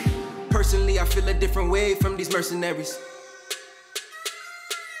Mercury. Personally, I feel a different way from these mercenaries.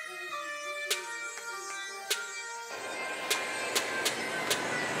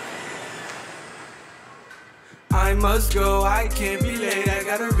 I must go, I can't be late. I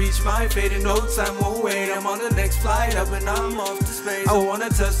gotta reach my fate and no time won't wait. I'm on the next flight up and I'm off to space. I wanna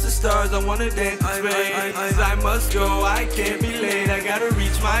touch the stars, I wanna dance in space. I must go, I can't be late. I gotta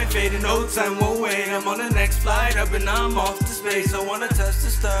reach my fate and no time won't wait. I'm on the next flight up and I'm off to space. I wanna touch the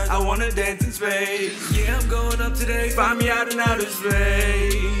stars, I wanna dance in space. Yeah, I'm going up today, find me out in outer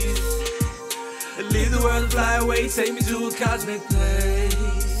space. Leave the world and fly away, take me to a cosmic place.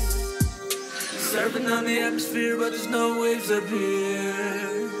 Surfing on the atmosphere, but there's no waves up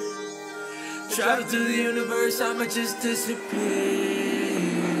here. Travel through the universe, I might just disappear.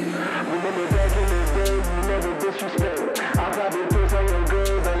 Remember back in the day, you never disrespect. I'll probably piss on your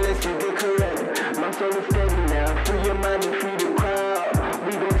grave unless you get correct. My soul is steady now, free your mind and free the crowd.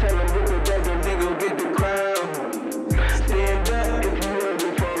 We gon' tell them get the bag and then go get the crown. Stand up if you ready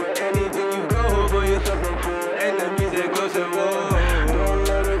for it. Anything you go for, you're suffering for. Enemies that go to war. Don't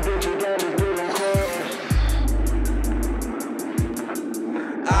let it get you down, just get in course.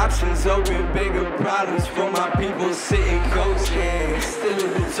 Options open, bigger problems for my people sitting coaching. Still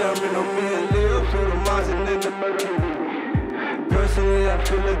determined on me and live through the Mars and then the Mercury. Personally, I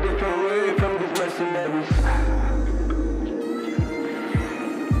feel a different way from these mercenaries.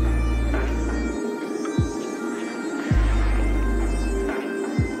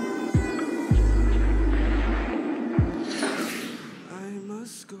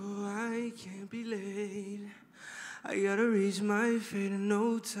 I I fade and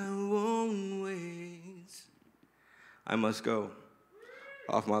no time won't wait. I Must Go,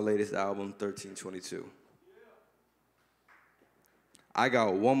 off my latest album, 1322. I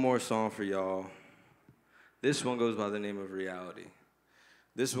got one more song for y'all. This one goes by the name of Reality.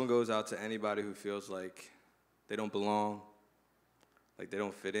 This one goes out to anybody who feels like they don't belong, like they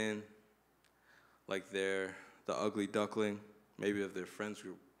don't fit in, like they're the ugly duckling, maybe of their friends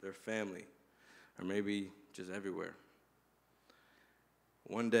group, their family, or maybe just everywhere.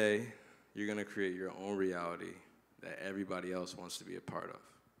 One day, you're gonna create your own reality that everybody else wants to be a part of.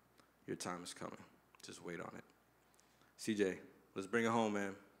 Your time is coming. Just wait on it. CJ, let's bring it home,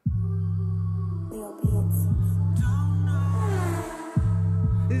 man.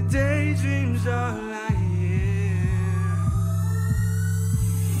 Daydreams all I hear.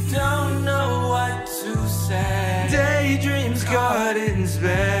 Don't know what to say. Daydreams gardens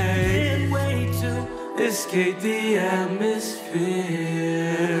bay. Can't wait to Escape the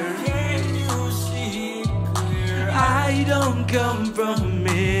atmosphere. Can you see it clear? I don't come from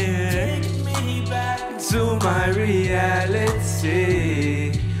here. Take me back to my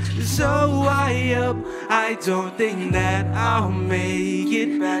reality. So I don't think that I'll make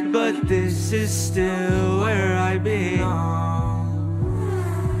it back, but this is still where I belong.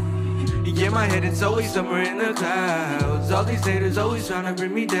 Yeah, my head is always somewhere in the clouds. All these haters always trying to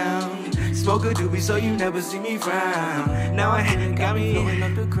bring me down. Smoke a doobie so you never see me frown. Now I got me floating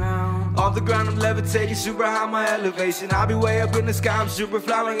up the ground. off the ground, I'm levitating super high my elevation. I'll be way up in the sky, I'm super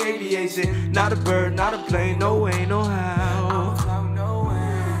flying aviation. Not a bird, not a plane, no way, no how.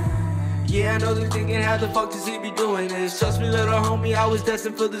 Yeah, I know they're thinking, how the fuck does he be doing this? Trust me, little homie, I was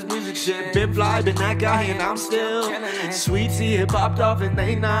destined for this music shit. Been fly, been that guy, and I'm still sweet tea, it popped off and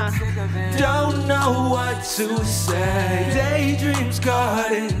they not. Don't know what to say. Daydreams,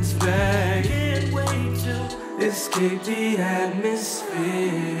 gardens, bay. Can't wait to Escape the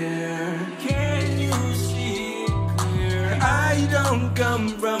atmosphere. Can you see it clear? I don't come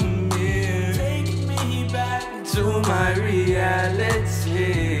from here. Take me back to my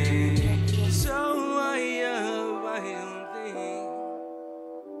reality. So I don't think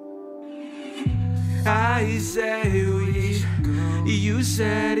I say we, you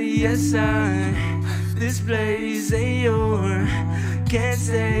said yes I. This place ain't yours. Can't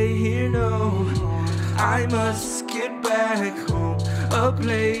stay here, no. I must get back home, a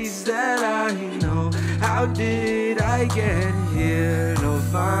place that I know. How did I get here? No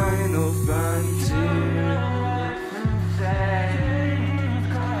final frontier.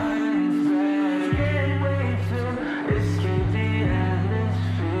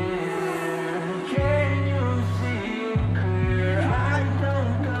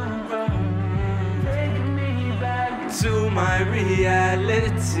 To my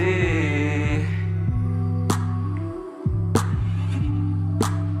reality.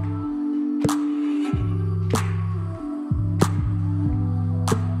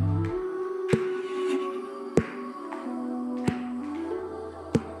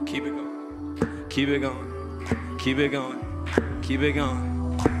 Keep it going, keep it going, keep it going, keep it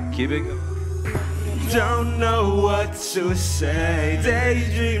going, keep it going. Don't know what to say.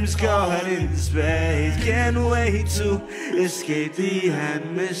 Daydreams caught in space. Can't wait to escape the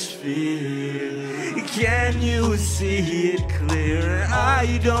atmosphere. Can you see it clear?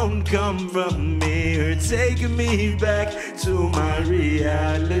 I don't come from here. Take me back to my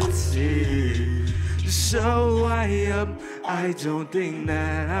reality. So I don't think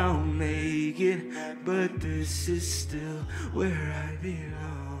that I'll make it, but this is still where I belong.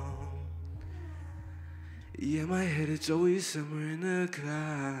 Yeah, my head is always somewhere in the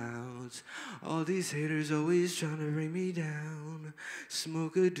clouds. All these haters always trying to bring me down.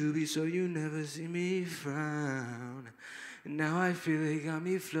 Smoke a doobie so you never see me frown. And now I feel they got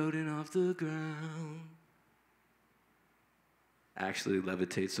me floating off the ground. Actually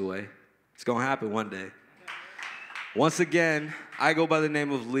levitates away. It's gonna happen one day. Once again, I go by the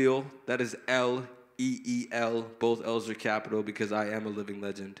name of LEEL. That is L-E-E-L. Both L's are capital because I am a living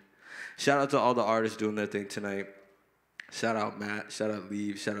legend. Shout out to all the artists doing their thing tonight. Shout out Matt, shout out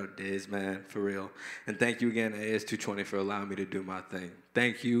LEEV, shout out DIZ, man, for real. And thank you again, AS220, for allowing me to do my thing.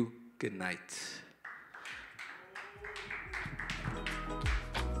 Thank you, good night.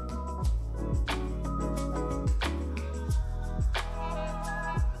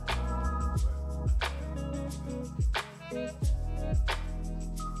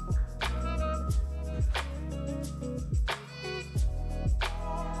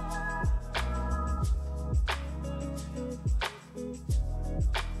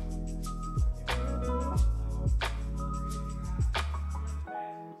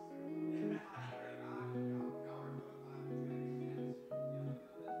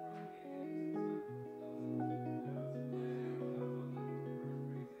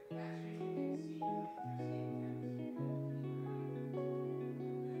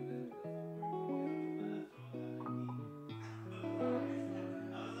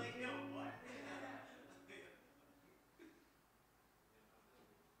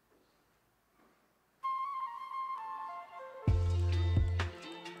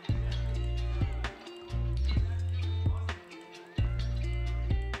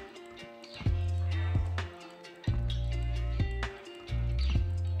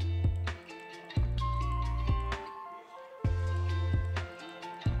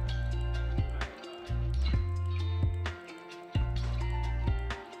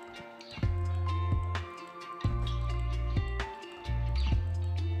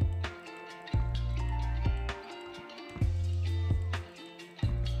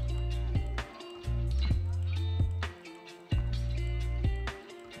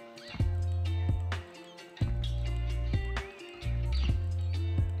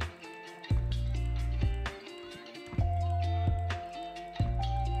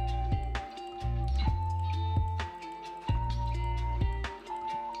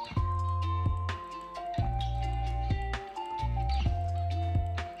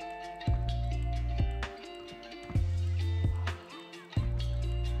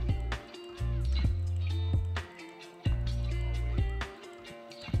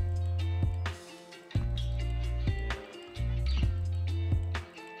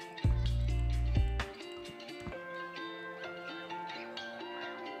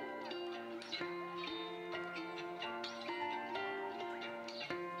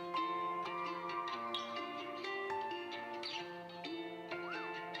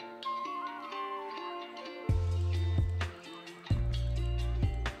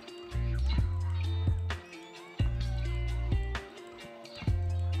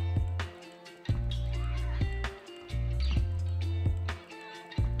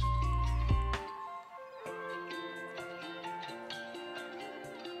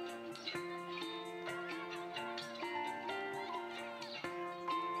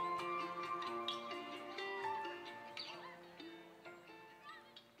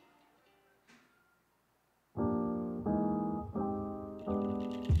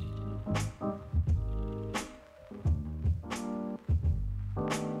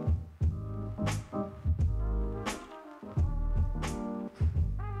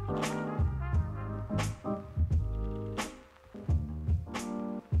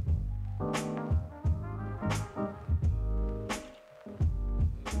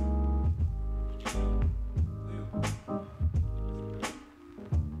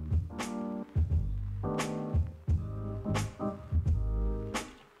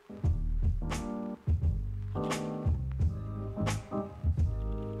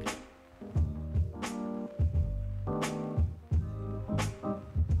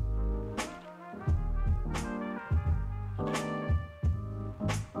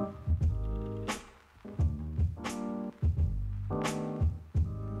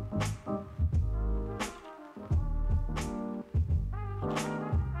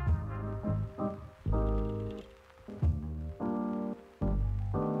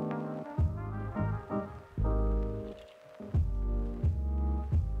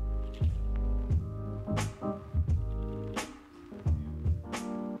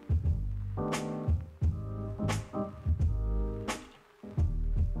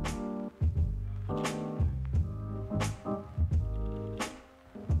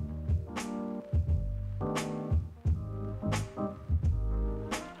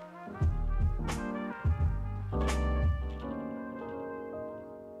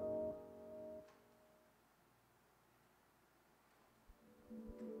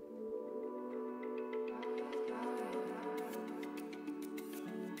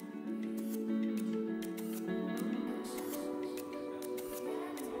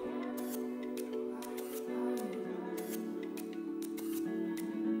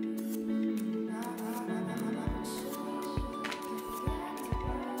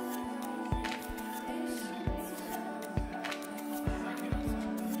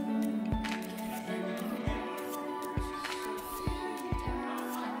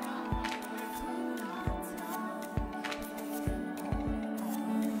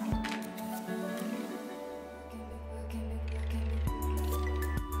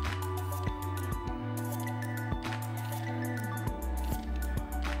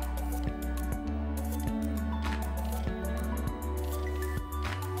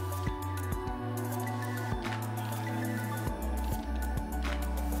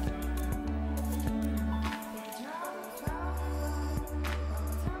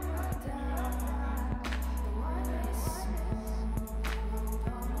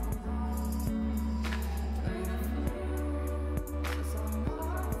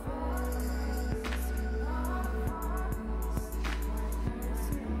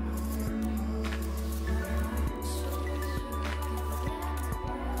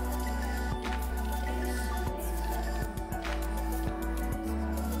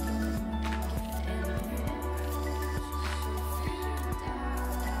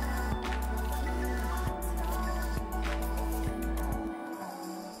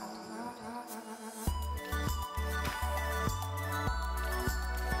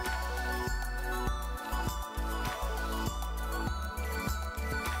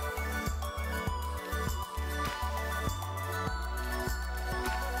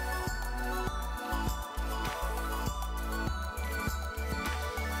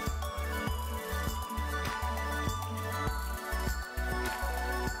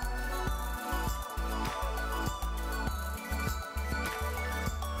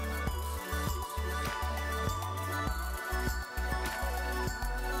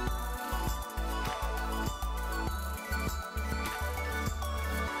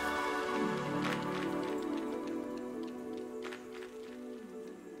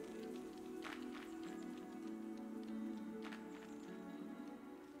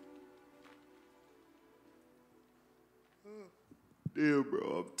 Yeah,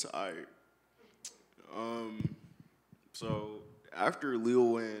 bro, I'm tired. So after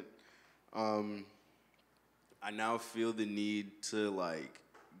LEEL went, I now feel the need to like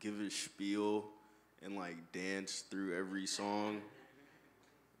give a spiel and like dance through every song.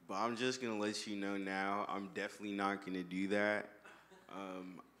 But I'm just gonna let you know now, I'm definitely not gonna do that.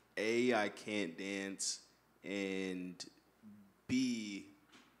 A, I can't dance, and B,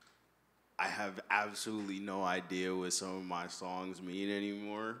 I have absolutely no idea what some of my songs mean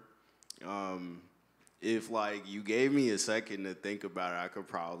anymore. If like you gave me a second to think about it, I could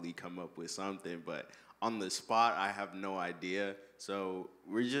probably come up with something, but on the spot, I have no idea. So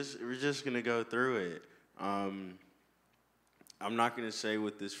we're just gonna go through it. I'm not gonna say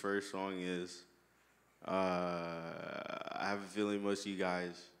what this first song is. I have a feeling most of you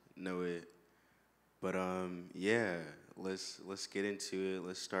guys know it, but yeah, let's get into it.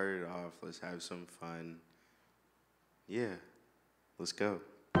 Let's start it off. Let's have some fun. Yeah, let's go.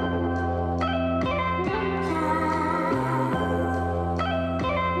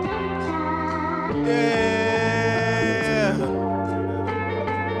 Yeah.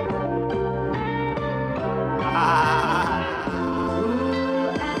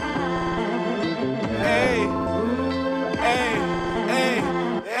 Hey, hey, hey,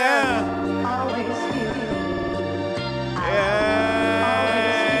 yeah. Yeah.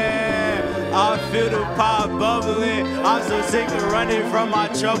 I feel the pop bubbling. I'm so sick of running from my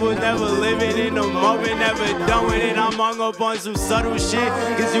troubles. Never living in the moment, never done with it. I'm hung up on some subtle shit,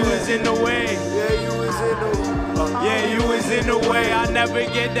 cause you was in the way. Yeah, you was in the way. I never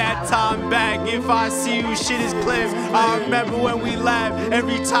get that time back. If I see you, shit is clear. I remember when we laughed.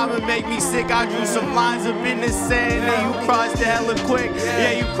 Every time it make me sick, I drew some lines up in the sand. And you crossed the hella quick.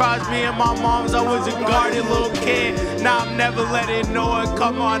 Yeah, you crossed me and my mom's. I was a guarded little kid. Now I'm never letting no one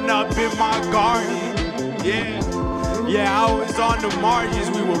come on up in my garden. Yeah, I was on the margins,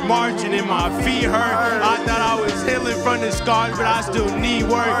 we were marching and my feet hurt. I thought I was healing from the scars, but I still need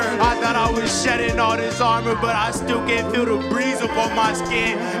work. I thought I was shedding all this armor, but I still can't feel the breeze up on my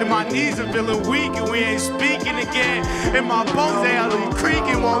skin. And my knees are feeling weak and we ain't speaking again. And my bones, they are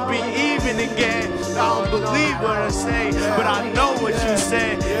creaking, won't be even again. I don't believe what I say, but I know what you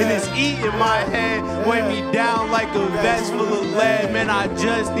said. And it's eating my head, weighing me down like a vest full of lead. Man, I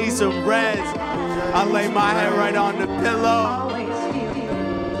just need some rest. I lay my head right on the pillow.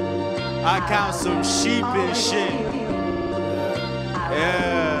 I count some sheep and shit.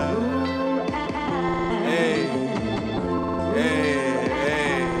 Yeah. Hey.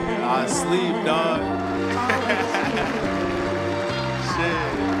 Hey. I sleep, dog. Shit.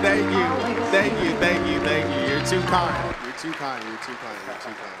 Thank you. You're too kind.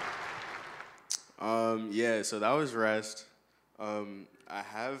 Yeah, so that was rest. I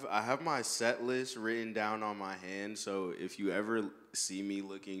have my set list written down on my hand, so if you ever see me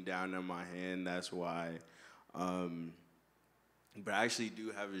looking down at my hand, that's why. But I actually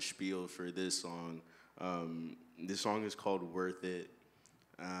do have a spiel for this song. This song is called Worth It.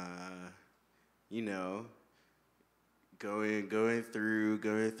 You know, going through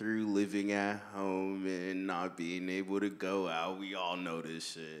living at home and not being able to go out. We all know this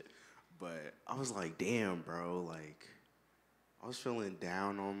shit. But I was like, damn, bro, like, I was feeling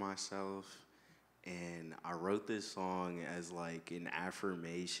down on myself, and I wrote this song as like an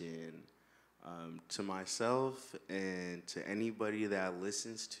affirmation to myself and to anybody that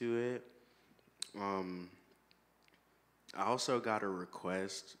listens to it. I also got a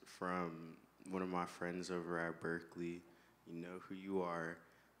request from one of my friends over at Berkeley. You know who you are.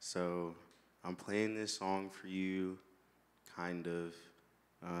 So I'm playing this song for you, kind of.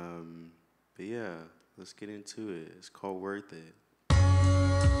 But yeah. Let's get into it. It's called Worth It.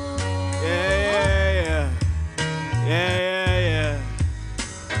 Yeah.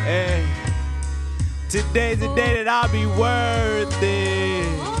 Hey. Today's the day that I'll be worth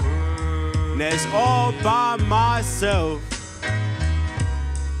it. That's all by myself.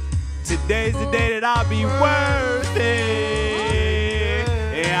 Today's the day that I'll be worth it.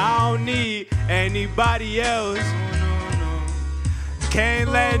 And I don't need anybody else. Can't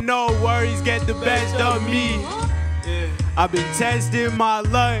let no worries get the best of me. I've been testing my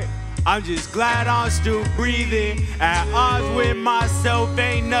luck. I'm just glad I'm still breathing. At odds with myself,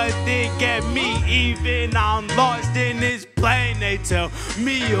 ain't nothing get me even. I'm lost in this plane. They tell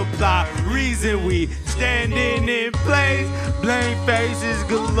me apply reason. We standing in place. Blame faces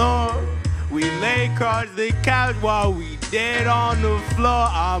galore. We lay across the couch while we dead on the floor.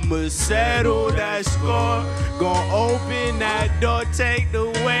 I'ma settle that score. Gonna open that door, take the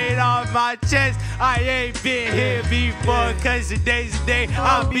weight off my chest. I ain't been here before, cause today's the day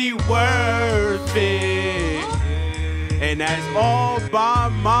I'll be worth it. and that's all by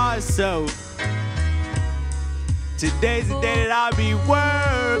myself. Today's the day that I'll be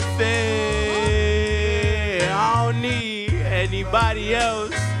worth it. I don't need anybody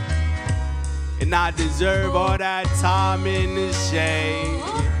else, and I deserve all that time in the shade.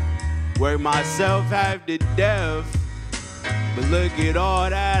 Work myself half to death, but look at all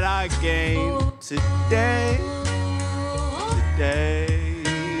that I gained today. Today,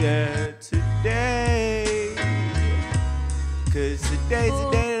 yeah, today. Cause today's the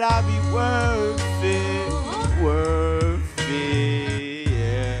day that I'll be worth it. Worth it,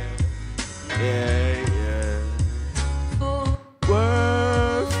 yeah. Yeah, yeah.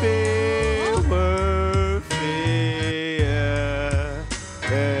 Worth it, yeah.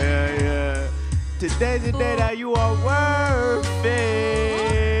 Yeah, yeah. Today's the day that you are worth it.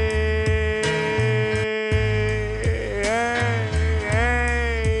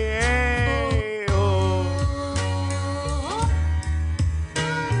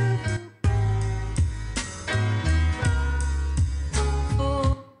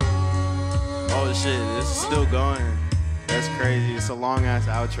 Oh shit, this is still going. That's crazy. It's a long ass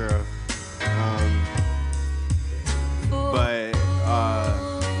outro. But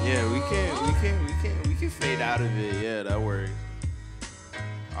yeah, we can fade out of it. Yeah, that works.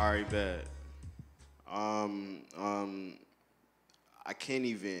 Alright, bet. I can't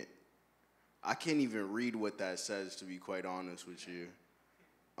even read what that says, to be quite honest with you.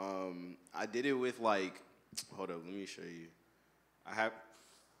 I did it with like, hold up, let me show you. I have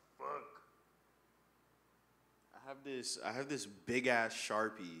this big ass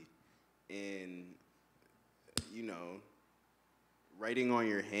Sharpie, and you know, writing on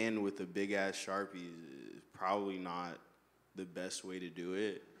your hand with a big ass Sharpie is probably not the best way to do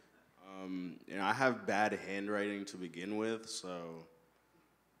it. And I have bad handwriting to begin with, so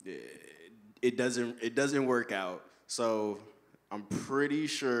it doesn't work out. So I'm pretty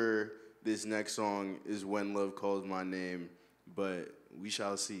sure this next song is When Love Calls My Name, but we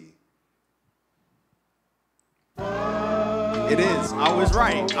shall see. It is. I was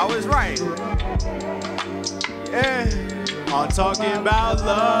right. Yeah. I'm talking about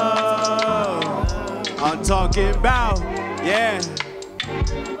love. I'm talking about, yeah.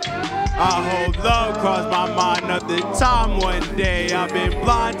 I hope love crossed my mind another time one day. I've been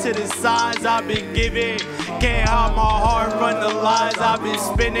blind to the signs I've been giving. Can't hide my heart from the lies I've been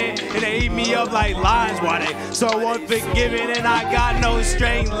spinning. And they eat me up like lions. Why they so unforgiving and I got no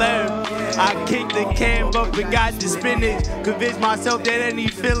strength left. I kicked the can but forgot the spinach. Convinced myself that any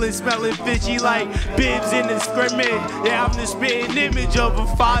feeling smelling fishy like bibs in the scrimmage. Yeah, I'm the spitting image of a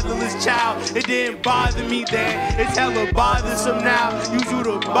fatherless child. It didn't bother me then. It's hella bothersome now. Use you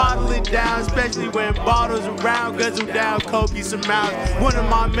to bottle it down, especially when bottles around. Guzzle down copious amounts. One of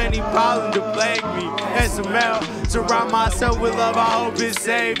my many problems to plague me. SML, surround myself with love, I hope it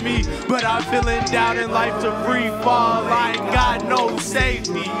saved me. But I'm feeling down in life's a free fall. I ain't got no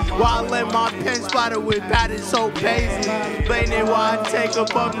safety. While I let my pen splatter with pattern so paisley. Blaming why I take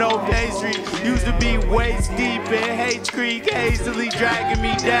up no pastry. Used to be waist deep in H Creek, hazily dragging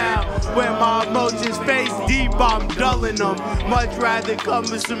me down. When my emotions face deep, I'm dulling them. Much rather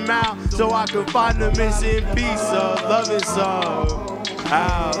cumbersome out so I can find the missing piece of loving song.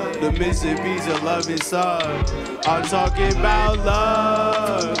 How the missing piece of loving song. I'm talking about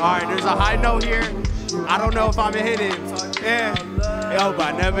love. Alright, there's a high note here. I don't know if I'm gonna hit it. Yeah. Yo,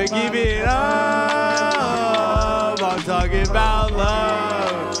 but I never give it up. I'm talking about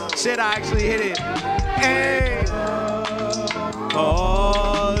love. Shit, I actually hit it. Hey.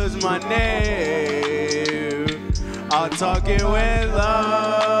 Calls my name. I'm talking when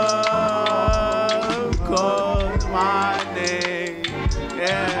love calls my name.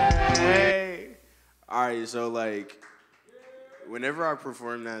 Yeah. Hey. Alright, so like, whenever I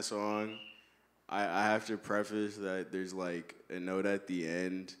perform that song, I have to preface that there's like a note at the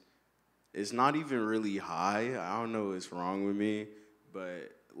end. It's not even really high. I don't know what's wrong with me,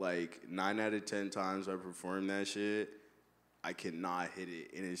 but like 9 out of 10 times I perform that shit, I cannot hit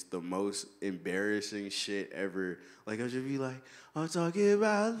it. And it's the most embarrassing shit ever. Like I'll just be like, I'm talking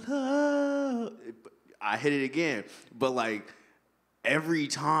about love. I hit it again. But like every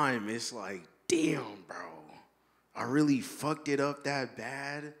time it's like, damn, bro, I really fucked it up that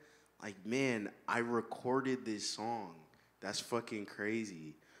bad. Like, man, I recorded this song. That's fucking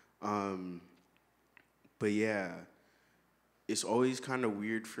crazy. But yeah, it's always kind of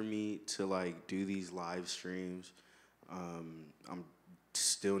weird for me to like do these live streams. I'm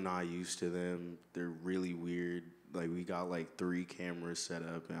still not used to them. They're really weird. Like we got like 3 cameras set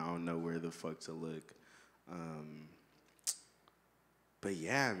up and I don't know where the fuck to look. But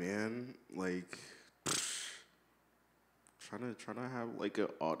yeah, man, like, trying to have like an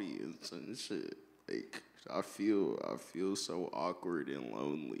audience and shit. Like I feel so awkward and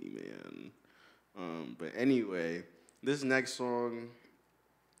lonely, man. But anyway, this next song,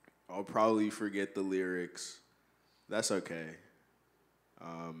 I'll probably forget the lyrics. That's okay.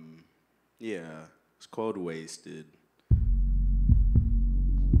 Yeah, it's called Wasted.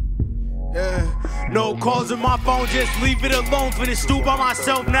 Yeah, no calls on my phone, just leave it alone. For the stoop by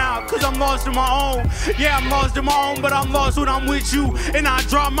myself now, cause I'm lost in my own. Yeah, I'm lost in my own, but I'm lost when I'm with you. And I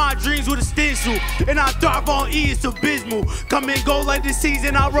draw my dreams with a stencil, and I thrive on E, it's abysmal. Come and go like the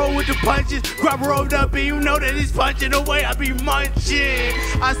season, I roll with the punches. Grab rolled up and you know that it's punching away, I be munching.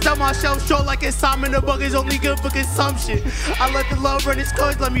 I sell myself short like Simon, the bug is only good for consumption. I let the love run its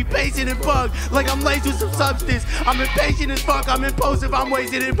course, let me patient and bug, like I'm laced with some substance. I'm impatient as fuck, I'm impulsive, I'm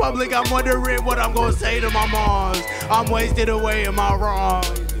wasted in public, I'm wondering what I'm gonna say to my moms. I'm wasted away, am I wrong?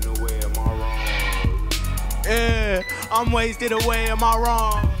 Yeah, I'm wasted away, am I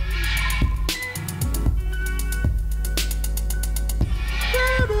wrong?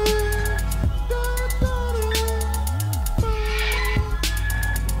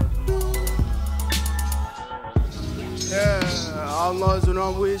 Yeah, I'm lost when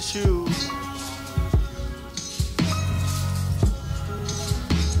I'm with you.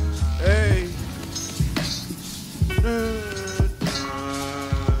 Hey,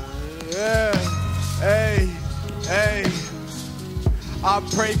 yeah, hey, I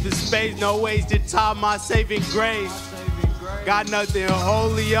pray for space, no wasted time, my saving grace. Got nothing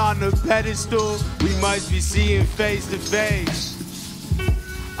holy on the pedestal, we must be seeing face to face.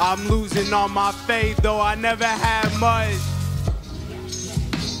 I'm losing all my faith, though I never had much.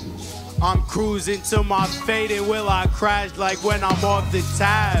 I'm cruising to my fate, and will I crash like when I'm off the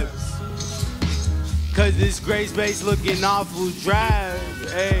tabs? Cause this gray space looking awful dry,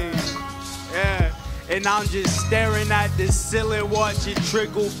 hey, yeah. And I'm just staring at the ceiling, watching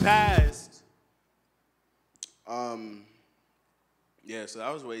trickle past. Yeah, so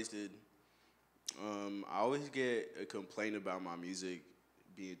that was Wasted. I always get a complaint about my music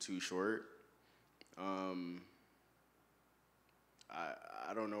being too short. I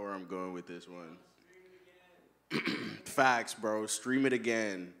don't know where I'm going with this one. Facts, bro, stream it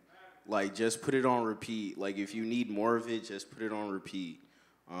again. Like, just put it on repeat. Like, if you need more of it, just put it on repeat.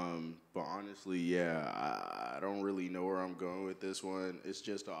 But honestly, yeah, I don't really know where I'm going with this one. It's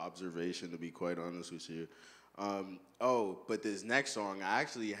just an observation, to be quite honest with you. Oh, but this next song, I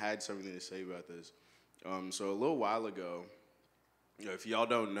actually had something to say about this. So a little while ago, you know, if y'all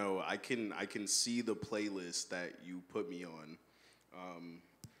don't know, I can see the playlist that you put me on.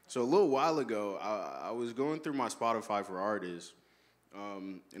 So a little while ago, I was going through my Spotify for artists,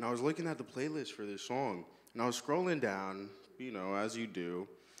 and I was looking at the playlist for this song, and I was scrolling down, you know, as you do,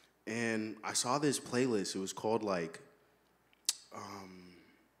 and I saw this playlist. It was called, like,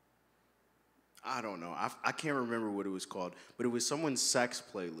 I don't know. I can't remember what it was called, but it was someone's sex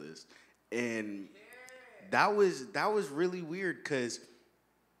playlist, and that was really weird because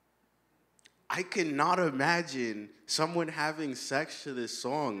I cannot imagine someone having sex to this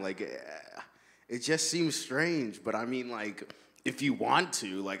song. Like, it just seems strange, but I mean, like, if you want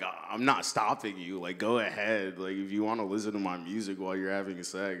to, like, I'm not stopping you. Like, go ahead. Like, if you want to listen to my music while you're having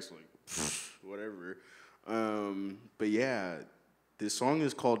sex, like, whatever. But yeah, this song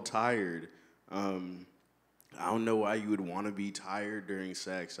is called Tired. I don't know why you would want to be tired during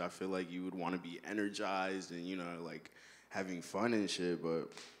sex. I feel like you would want to be energized and, you know, like, having fun and shit, but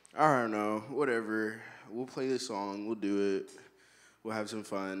I don't know, whatever. We'll play this song, we'll do it, we'll have some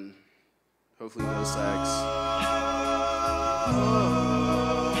fun, hopefully no sex.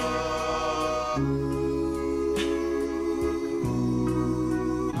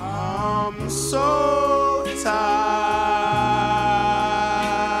 I'm so tired.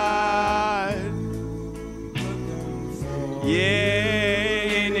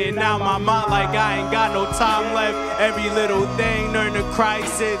 Yeah, in and out my mind like I ain't got no time left. Every little thing turned to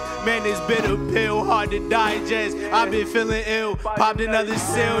crisis. Man, this bitter pill hard to digest. I've been feeling ill, popped another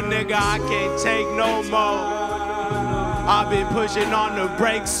seal, nigga. I can't take no more. I've been pushing on the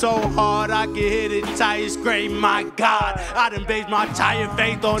brakes so hard I can hear the tires scream, my God. I done based my tired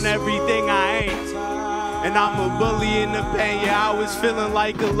faith on everything I ain't. And I'm a bully in the pain, yeah, I was feeling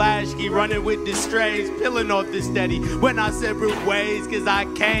like a Lasky, running with the strays, peeling off the steady. When I separate ways, cause I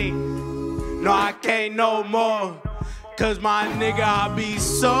can't, no, I can't no more. Cause my nigga, I be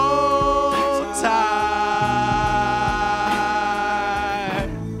so tired,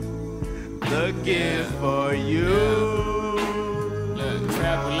 looking for you.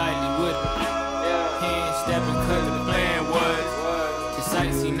 Travel lightly with it. Hand stepping cause the plan was to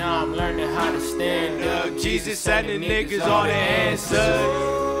sightsee, now I'm learning. learning how to stand up. Jesus said the niggas all the answers.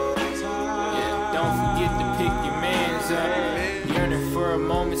 Yeah, don't forget to pick your mans up. Yearning for a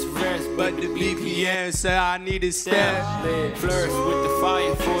moment's rest, but the BPM said I need a step. Flourish with the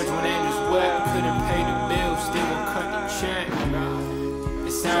fire forge when angels wept. Couldn't pay the bill, still gon' cut the check.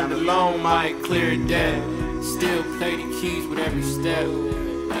 The sound alone might clear a debt. Still play the keys with every step.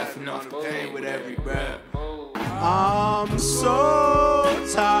 Laughing off the pain with every breath. I'm so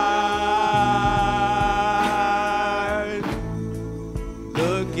tired,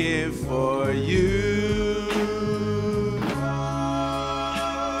 looking for you.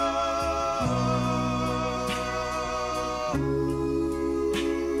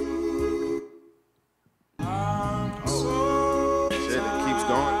 Shit, it keeps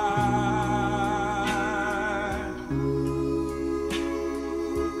going.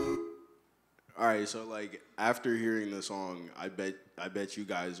 All right, so like after hearing the song, I bet you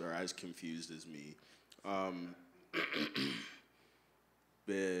guys are as confused as me.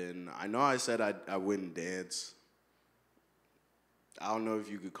 Ben, I know I said I wouldn't dance. I don't know if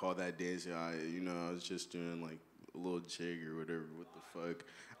you could call that dancing. I was just doing like a little jig or whatever. What the fuck?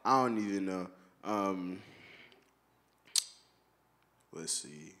 I don't even know. Let's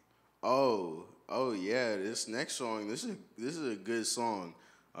see. Oh yeah, this next song. This is a good song.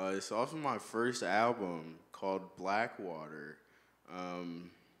 It's off of my first album called Blackwater.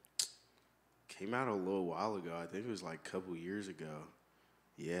 Came out a little while ago. I think it was like a couple years ago.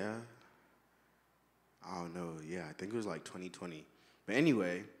 Yeah. I don't know. Yeah, I think it was like 2020. But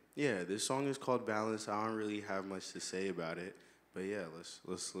anyway, yeah, this song is called Balance. I don't really have much to say about it. But yeah,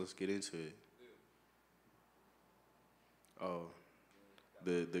 let's get into it. Oh,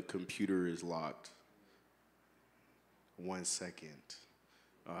 the computer is locked. 1 second.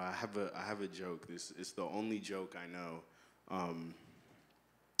 I have a joke. It's the only joke I know.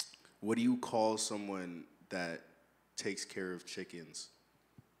 What do you call someone that takes care of chickens?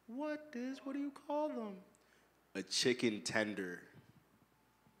 What do you call them? A chicken tender.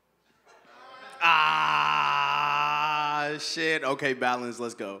 Ah, shit. Okay, balance.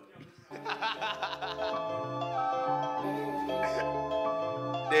 Let's go.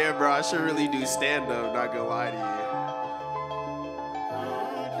 Damn, bro. I should really do stand-up. Not gonna lie to you.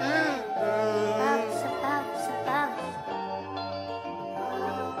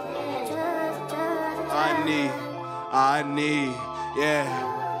 I need,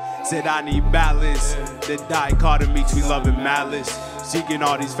 yeah. Said I need balance. The dichotomy between love and malice. Seeking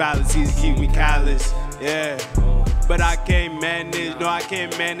all these fallacies keep me callous, yeah. But I can't manage, no I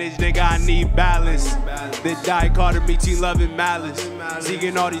can't manage, nigga, I need balance. The dichotomy between love and malice.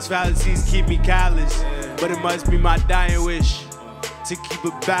 Seeking all these fallacies keep me callous. But it must be my dying wish to keep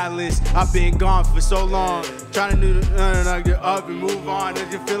a balance. I've been gone for so long, trying to get up and move on.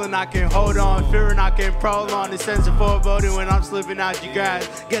 There's a feeling I can hold on, fearing I can prolong. The sense of foreboding when I'm slipping out your grasp.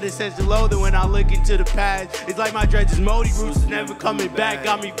 Get a sense of loathing when I look into the past. It's like my dreads is moldy, roots is never coming back.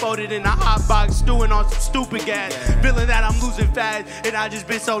 Got me folded in a hot box, stewing on some stupid gas. Feeling that I'm losing fast, and I just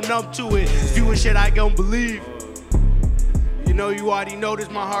been so numb to it. Viewing shit I don't believe. You know you already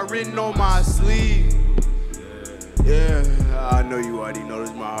noticed my heart written on my sleeve. Yeah, I know you already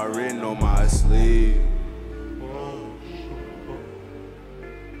noticed my heart written on my sleeve.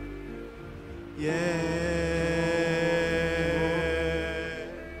 Yeah.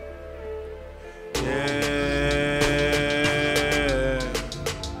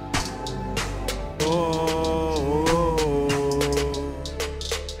 Oh,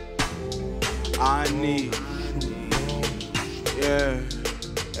 I need, yeah,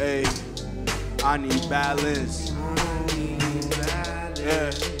 hey, I need balance.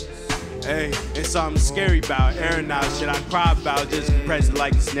 Yeah. Hey, it's something scary about airing out shit I cry about, just pressing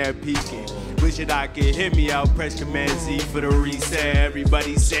like a snare peaking. Wishing I could hit me out, press Command Z for the reset.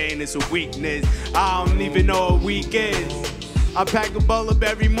 Everybody's saying it's a weakness. I don't even know what weak is. I pack a bowl up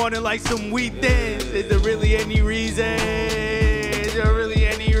every morning like some wheat thins. Is there really any reason? Is there really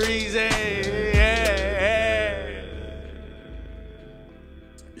any reason? Yeah.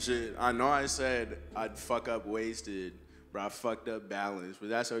 Shit, I know I said I'd fuck up wasted. Bro, I fucked up balance, but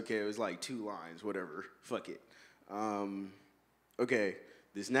that's okay. It was like 2 lines, whatever. Fuck it. Okay,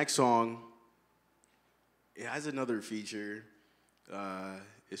 this next song, it has another feature.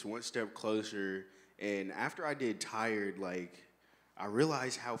 It's One Step Closer. And after I did Tired, like, I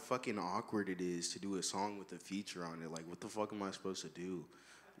realized how fucking awkward it is to do a song with a feature on it. Like, what the fuck am I supposed to do?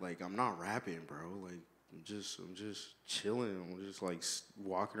 Like, I'm not rapping, bro. Like, I'm just chilling. I'm just like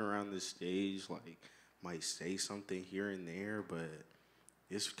walking around the stage, like, might say something here and there, but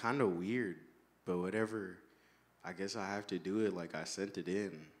it's kind of weird. But whatever, I guess I have to do it. Like, I sent it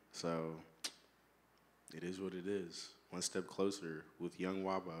in. So it is what it is. One step closer with Young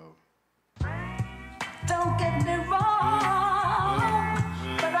Wabo. Don't get me wrong,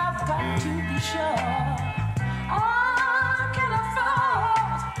 but I've got to be sure. I can afford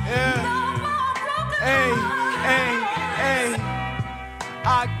no more broken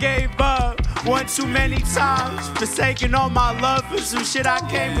I gave up one too many times, forsaking all my love for some shit I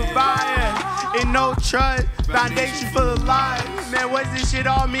can't provide. And no trust, foundation full of lies. Man, what's this shit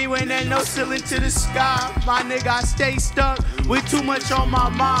on me when there's no ceiling to the sky? My nigga, I stay stuck with too much on my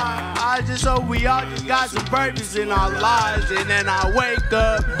mind. I just hope we all just got some purpose in our lives. And then I wake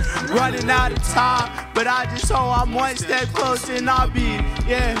up running out of time, but I just hope I'm one step closer and I'll be,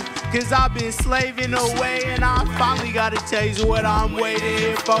 cause I've been slaving away and I finally got a taste of what I'm waiting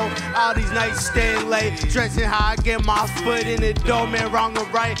here for. All these nights staying late, stressing how I get my foot in the door, man, wrong or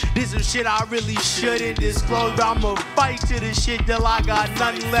right. This some shit I really shouldn't disclose, but I'ma fight to this shit till I got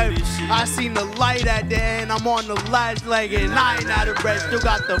nothing left. I seen the light at the end, I'm on the last leg and I ain't out of breath. Still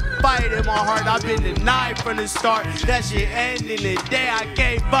got the fight in my heart, I've been denied from the start. That shit ending the day I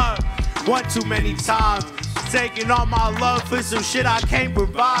gave up one too many times. Taking all my love for some shit I can't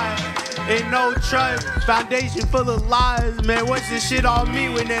provide. Ain't no trust, foundation full of lies. Man, what's this shit on me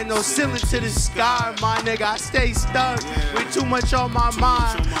when there's no ceiling to the sky? My nigga, I stay stuck with too much on my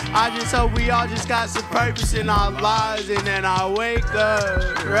mind. I just hope we all just got some purpose in our lives. And then I wake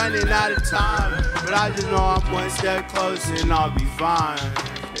up running out of time, but I just know I'm one step closer and I'll be fine.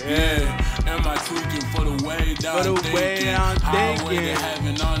 Am I tweaking for the way that I'm thinking? Highway to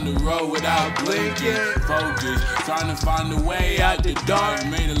heaven on the road without blinking. Focus, trying to find a way out the dark.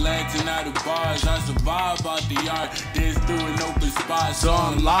 Made a lantern out of bars. I survive out the yard. Dance through an open spot, so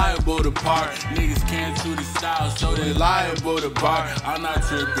I'm liable to park. Niggas can't shoot the style, so they liable to bark. I'm not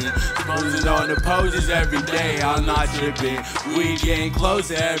tripping, exposing on the poses every day. I'm not tripping, we getting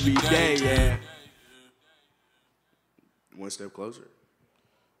closer every day, One step closer.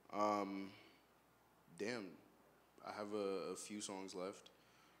 Damn, I have a few songs left.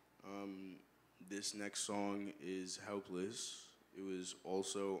 This next song is Helpless. It was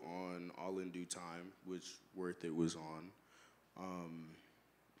also on All in Due Time, which Worth It was on.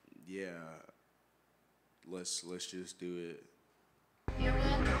 Let's just do it.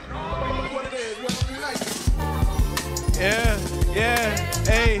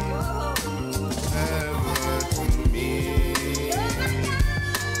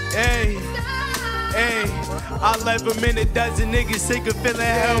 I left him in a dozen niggas sick of feeling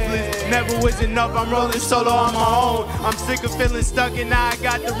helpless. Never was enough, I'm rolling solo on my own. I'm sick of feeling stuck and now I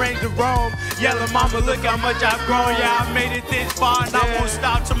got the range to roam. Yelling mama, look how much I've grown. Yeah, I made it this far and I won't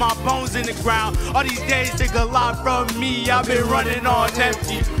stop till my bones in the ground. All these days take a lot from me, I've been running on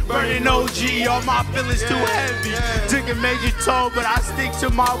empty. Burning OG, all my feelings too heavy. Took a major toll, but I stick to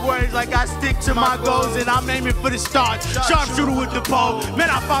my words like I stick to my goals. And I'm aiming for the stars, sharpshooter with the pole. Man,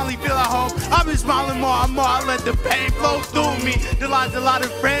 I finally feel at home. I've been smiling more and more, I let the pain flow through me. There lies a lot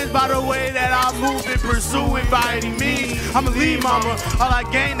of friends by the way that I move and pursuing by any means. I'm a lead mama, all I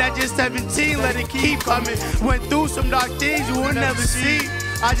gained at just 17, let it keep coming. Went through some dark things you will never see.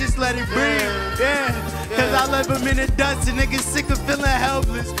 I just let it breathe, cause I left him in the dust and niggas sick of feeling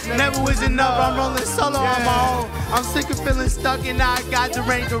helpless. Never was enough, I'm rolling solo on my own. I'm sick of feeling stuck and now I got the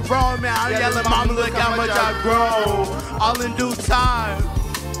range to roam. Man, I'm yelling, mama, look how much I've grown. All in due time,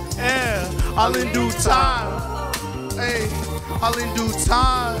 all in due time, all in due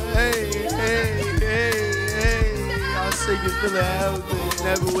time, I'm sick of feeling helpless,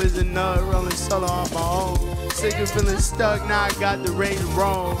 never was enough, rolling solo on my own. Sick of feeling stuck, now I got the range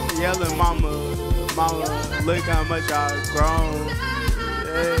wrong. Yelling, mama, look how much I've grown.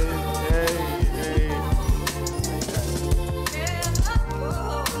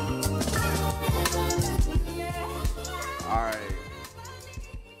 Alright.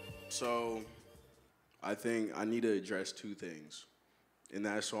 So, I think I need to address two things. In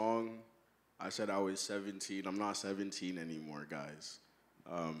that song, I said I was 17. I'm not 17 anymore, guys.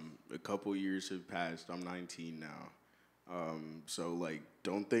 A couple years have passed. I'm 19 now. So, like,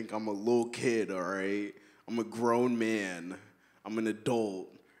 don't think I'm a little kid, all right? I'm a grown man. I'm an adult.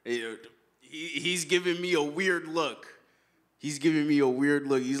 He's giving me a weird look. He's giving me a weird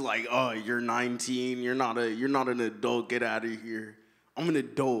look. He's like, oh, you're 19. You're not an adult. Get out of here. I'm an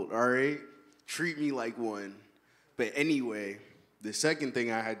adult, all right? Treat me like one. But anyway, the second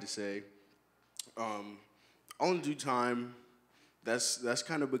thing I had to say, all in due time, that's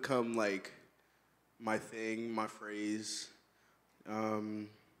kind of become like my thing, my phrase.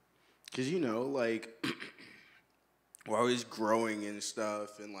 Cause you know, like we're always growing and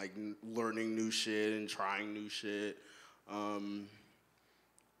stuff and like learning new shit and trying new shit. And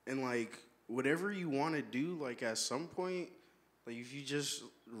And like whatever you want to do, like at some point, like if you just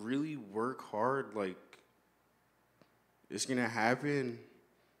really work hard, like it's gonna happen,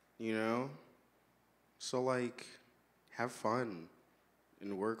 you know? So like have fun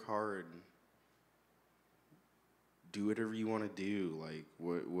and work hard. Do whatever you want to do, like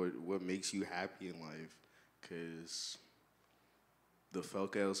what makes you happy in life, cause the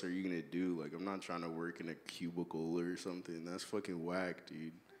fuck else are you gonna do? Like I'm not trying to work in a cubicle or something. That's fucking whack,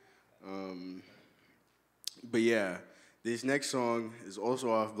 dude. But yeah, this next song is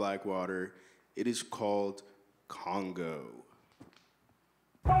also off Blackwater. It is called Congo.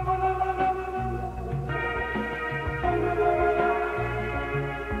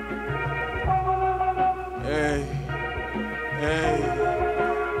 Hey, hey,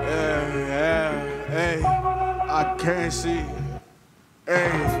 hey, I can't see.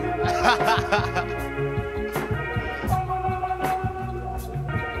 Hey.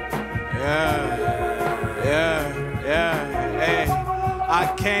 Hey. I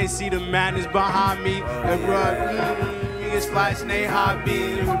can't see the madness behind me. And niggas flashing they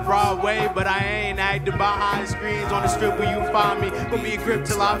hobby in Broadway, but I ain't acting behind screens on the strip where you find me. Put me a grip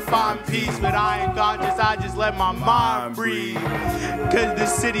till I find peace, but I ain't conscious, I just let my mind breathe. Cause the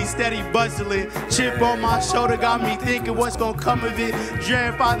city steady bustling, chip on my shoulder got me thinking what's gonna come of it.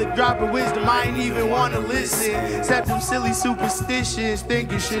 Grandfather dropping wisdom, I ain't even wanna listen. Except them silly superstitions,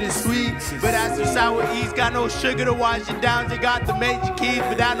 thinking shit is sweet. But that's some sour eats, got no sugar to wash it down. They got the major keys,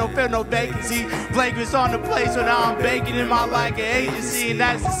 but I don't feel no vacancy. Flagrants on the place, so now I'm baking in my like an agency, and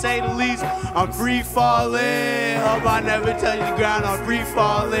that's to say the least. I'm free falling, hope I never touch the ground, I'm free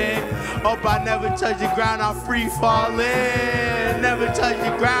falling. Hope I never touch the ground, I'm free falling. Never touch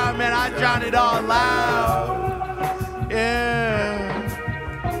the ground, man, I drown it all out.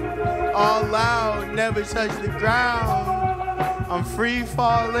 Yeah, all out, never touch the ground. I'm free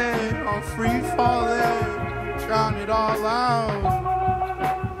falling, drown it all out.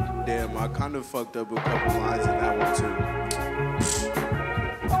 Damn, I kind of fucked up a couple lines in that one too.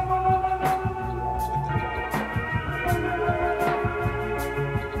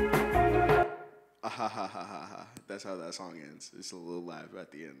 That's how that song ends. It's a little laugh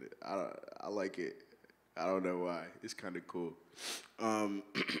at the end. I like it. I don't know why. It's kind of cool.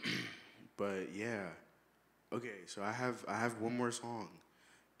 But yeah. Okay, so I have one more song,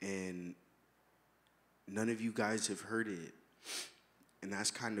 and none of you guys have heard it, and that's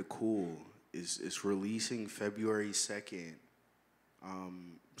kind of cool. It's releasing February 2nd.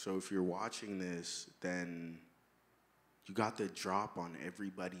 So if you're watching this, then you got the drop on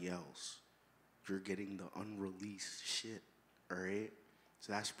everybody else. You're getting the unreleased shit, all right?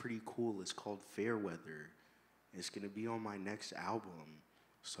 So that's pretty cool. It's called Fairweather. It's gonna be on my next album.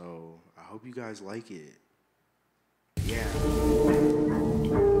 So I hope you guys like it. Yeah.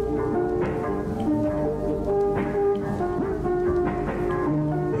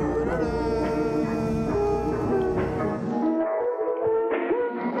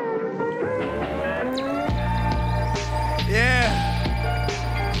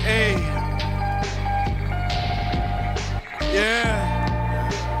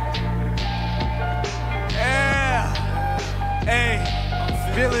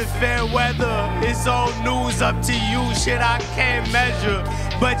 Feeling fair weather, it's old news, up to you, shit I can't measure.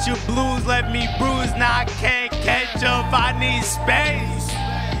 But your blues let me bruise, now I can't catch up, I need space.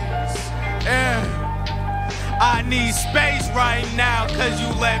 Yeah. I need space right now, cause you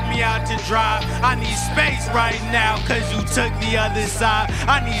let me out to dry. I need space right now, cause you took the other side.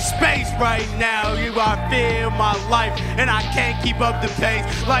 I need space right now, you are fear in my life, and I can't keep up the pace.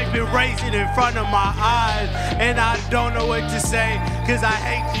 Life been racing in front of my eyes, and I don't know what to say, cause I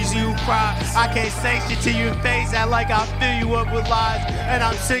hate to see you cry. I can't say shit to your face, act like I fill you up with lies. And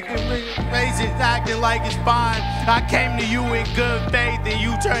I'm sick of faces acting like it's fine. I came to you in good faith, and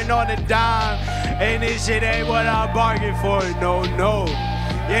you turned on a dime. And this shit ain't what I bargained for, no, no.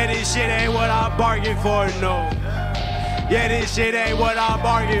 Yeah, this shit ain't what I bargained for, no. Yeah, this shit ain't what I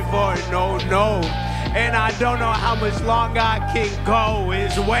bargained for, no, no. And I don't know how much longer I can go.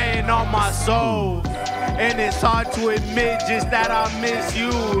 It's weighing on my soul. And it's hard to admit just that I miss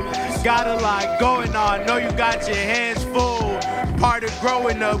you. Got a lot going on, know you got your hands full. Part of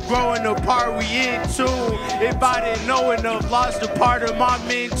growing apart, we in tune. If I didn't know enough, lost a part of my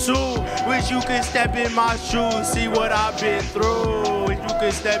men too. Wish you could step in my shoes, see what I've been through. Wish you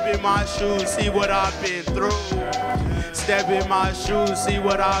could step in my shoes, see what I've been through. Step in my shoes, see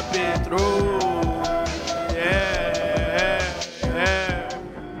what I've been through. Yeah, yeah.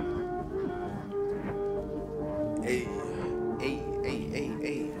 Hey.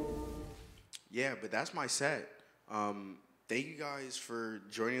 Yeah, but that's my set. thank you guys for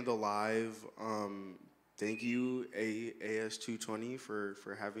joining the live. Thank you, AS220,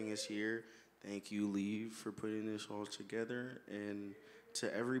 for having us here. Thank you, LEEV, for putting this all together. And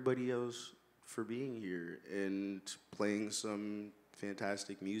to everybody else for being here and playing some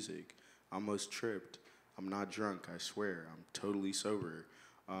fantastic music. I almost tripped. I'm not drunk, I swear. I'm totally sober.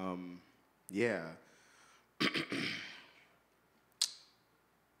 Yeah.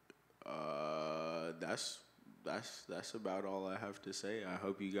 That's about all I have to say. I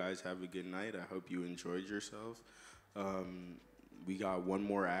hope you guys have a good night. I hope you enjoyed yourself. We got one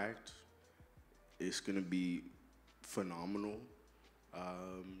more act. It's gonna be phenomenal.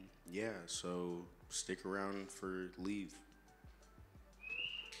 Yeah, so stick around for LEEV.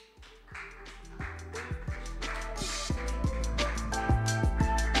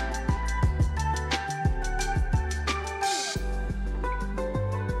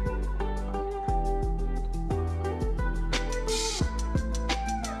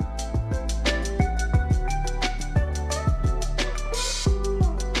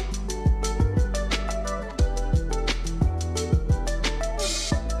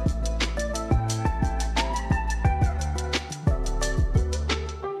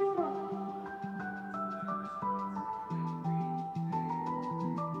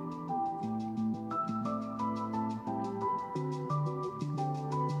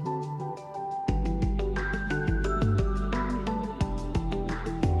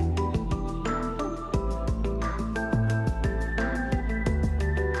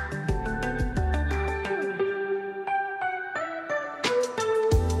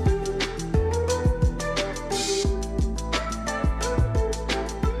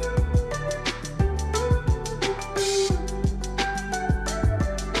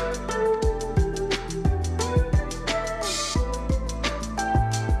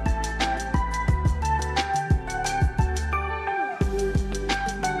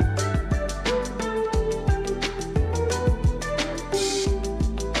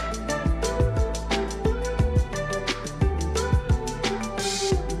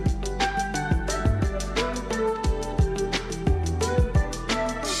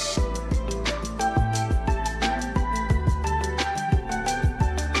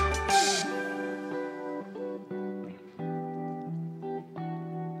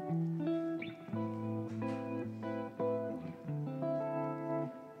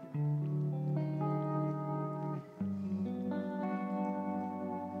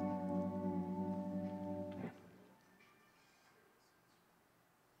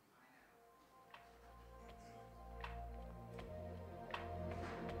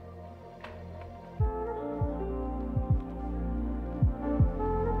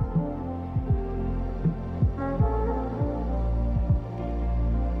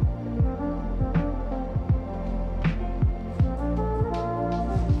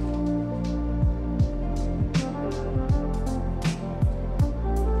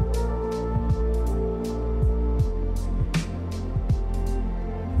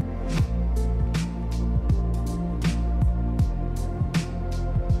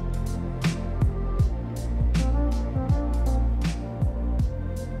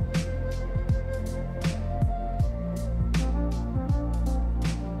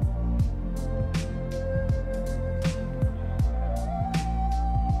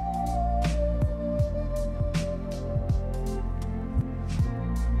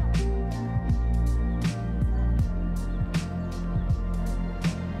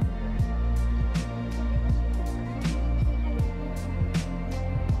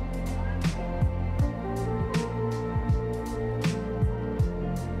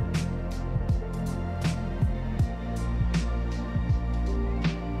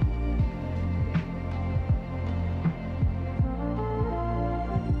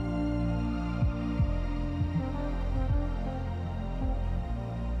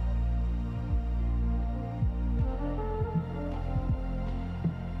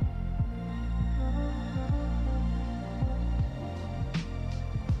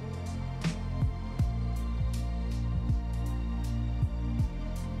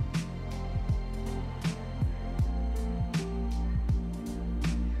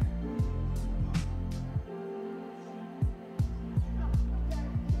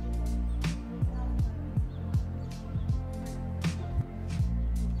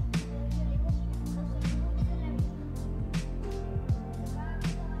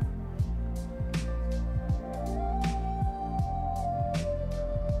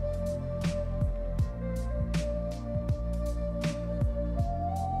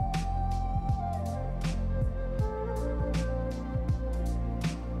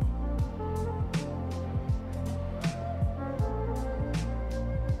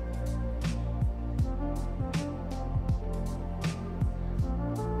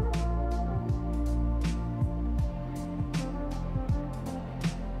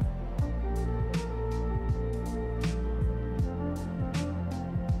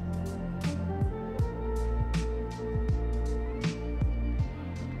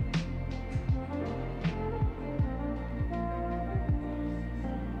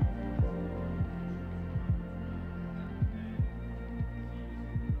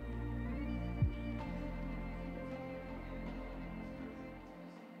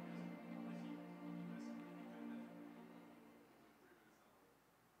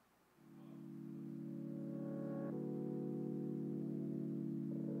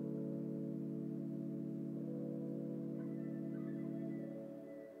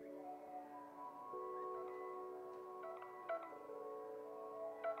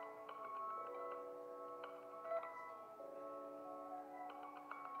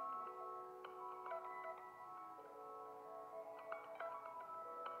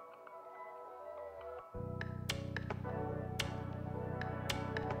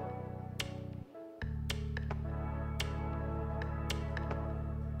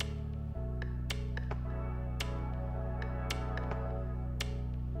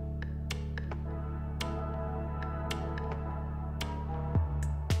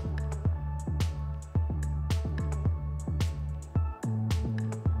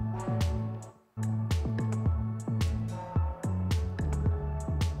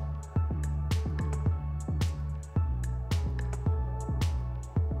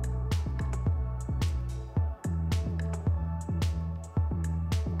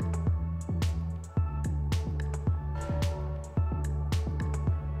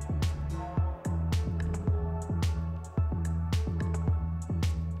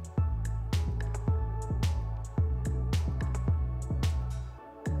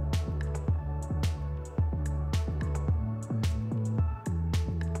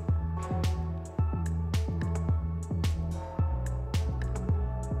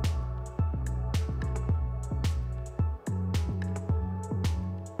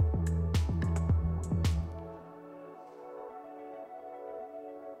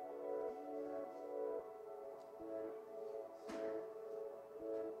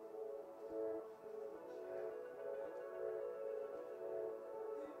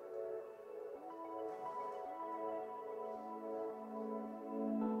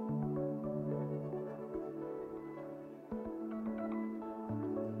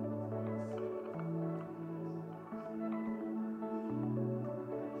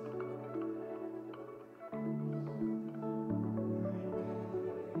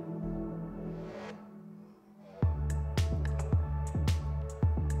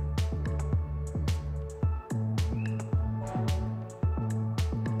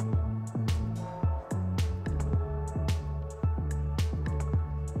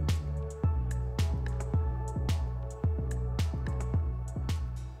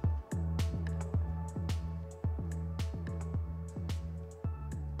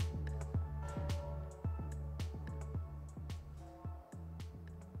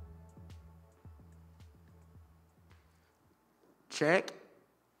 check.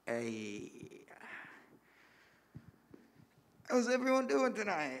 Hey. How's everyone doing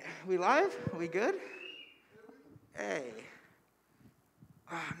tonight? We live? We good? Hey.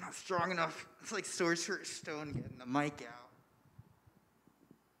 Oh, I'm not strong enough. It's like Sorcerer's Stone getting the mic out.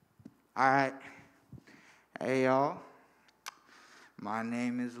 All right. Hey, y'all. My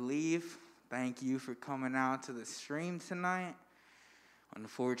name is LEEV. Thank you for coming out to the stream tonight.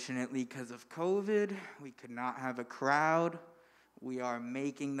 Unfortunately, because of COVID, we could not have a crowd. We are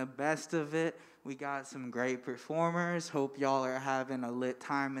making the best of it. We got some great performers. Hope y'all are having a lit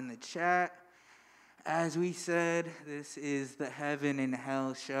time in the chat. As we said, this is the Heaven and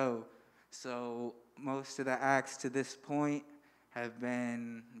Hell show. So most of the acts to this point have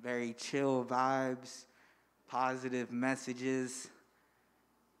been very chill vibes, positive messages.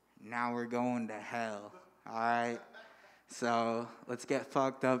 Now we're going to hell, all right? So let's get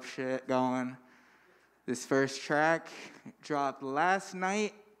fucked up shit going. This first track dropped last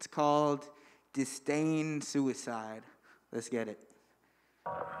night. It's called Disdain Suicide. Let's get it.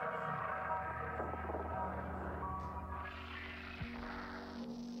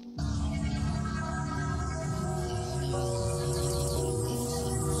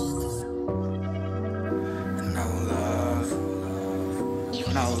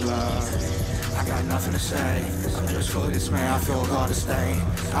 No love, I got nothing to say. I'm just full of dismay, I feel God to stay.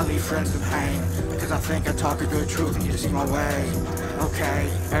 I leave friends in pain, cause I think I talk a good truth and you see my way.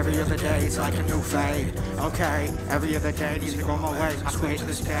 Okay, every other day it's like a new fade. Okay, every other day these are going my way. I swear to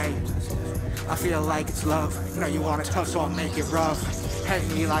this day, I feel like it's love. You know you want it tough, so I'll make it rough. Hate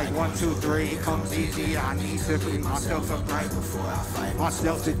me like 1, 2, 3, comes easy. I need to free myself up right before I fight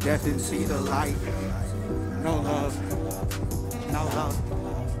myself to death and see the light. No love, no love.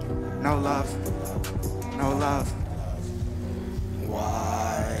 No love, no love.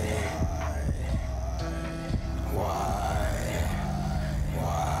 Why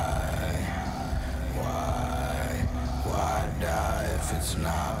die if it's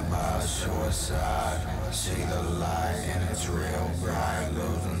not by suicide? See the light and it's real bright,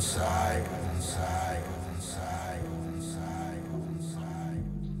 losing sight.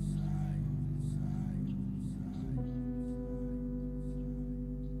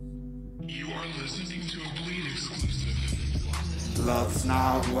 You are listening to a Bleed exclusive. Love's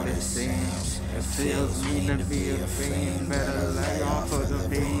not what it seems. It feels mean to be a fiend. Better lay off of the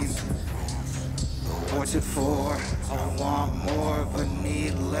beans. What's it for? I want more, but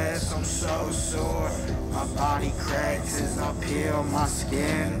need less. I'm so sore. My body cracks as I peel my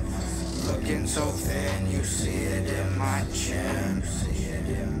skin. Looking so thin, you see it in my chin. See it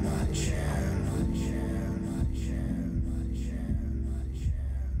in my chin.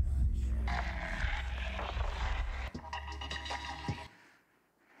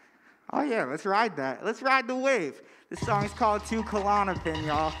 Oh yeah, let's ride that. Let's ride the wave. This song is called 2 Klonopin,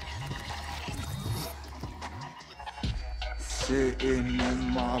 y'all. Sitting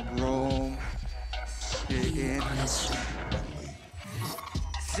in my room, sitting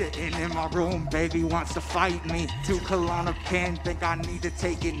in my room, baby wants to fight me. 2 Klonopin, think I need to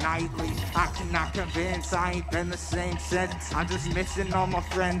take it nightly. I cannot convince, I ain't been the same since. I'm just missing all my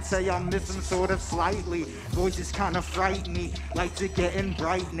friends, say I miss them sort of slightly. Voices kind of frighten me, lights are getting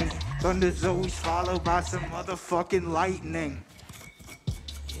brightening. Thunder's always followed by some motherfucking lightning.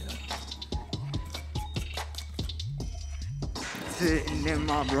 Sitting in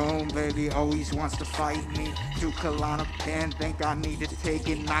my room, baby always wants to fight me. 2 Klonopin, think I need to take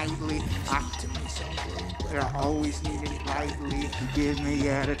it nightly. I always need it lightly. Give me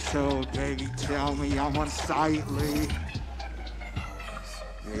attitude, baby, tell me I'm unsightly.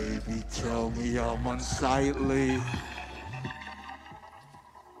 Baby, tell me I'm unsightly.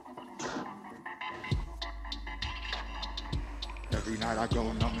 Every night I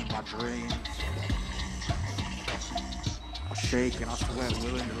go numb in my dreams. I shake and I sweat,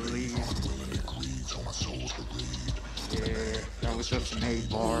 willing to leave. Yeah, that was just an 8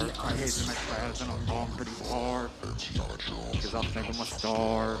 bar. I hate the next class and I'm going pretty far. Cause I think I'm a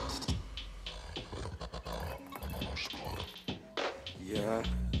star. Yeah.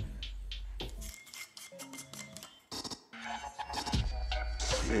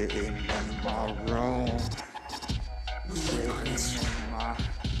 Sitting in my room. Sitting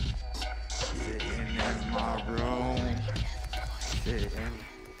in my room. Sitting.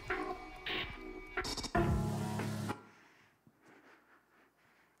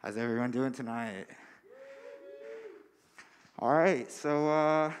 How's everyone doing tonight? All right,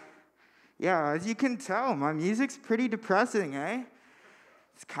 so yeah, as you can tell, my music's pretty depressing, eh?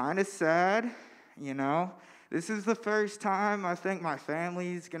 It's kind of sad, you know? This is the first time I think my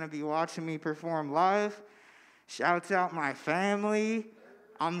family's gonna be watching me perform live. Shouts out my family.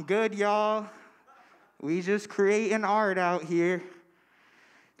 I'm good, y'all. We just creating art out here.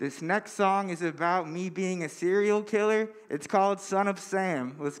 This next song is about me being a serial killer. It's called Son of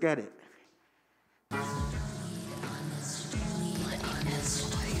Sam. Let's get it.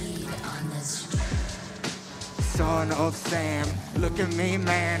 Son of Sam, look at me,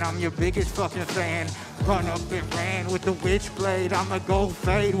 man, I'm your biggest fucking fan. Run up and ran with the witchblade, I'ma go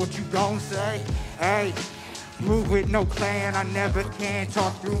fade, what you gon' say? Hey, move with no plan, I never can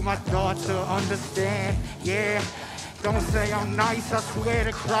talk through my thoughts to understand, yeah. Don't say I'm nice, I swear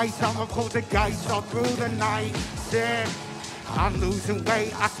to Christ, I'ma pull the dice all through the night. Said, I'm losing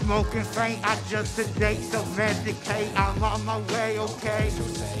weight, I smoke and faint, I just sedate, self-medicate, I'm on my way, okay?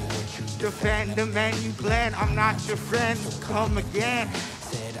 Defend the man you blend, I'm not your friend, come again.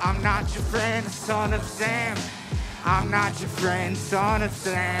 I'm not your friend, son of Sam. I'm not your friend, son of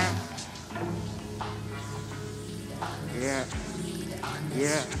Sam. Yeah,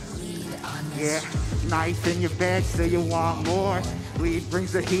 yeah, yeah. Knife in your bag, so you want more. Lead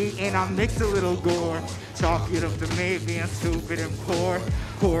brings the heat and I mix a little gore. Chalk it up to me being stupid and poor.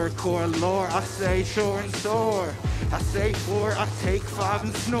 Hardcore lore, I say short and sore. I say 4, I take 5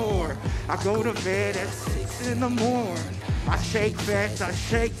 and snore. I go to bed at 6 in the morning. I shake fast, I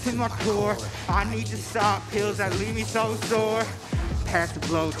shake to my core. I need to stop pills that leave me so sore. Pass the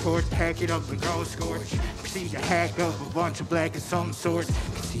blowtorch, pack it up and go scorch. Proceed to hack up a bunch of black of some sort.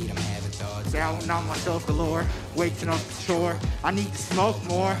 Proceed, I'm having thoughts. Doubting on myself galore. Waking up the shore. I need to smoke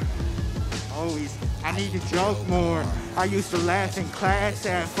more. Always. I need to joke more. I used to laugh in class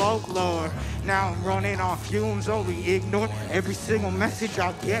at folklore. Now I'm running on fumes, only ignore every single message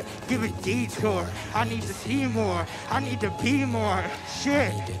I get. Give a detour. I need to see more. I need to be more.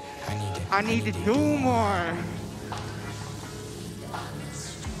 Shit. I need to do more.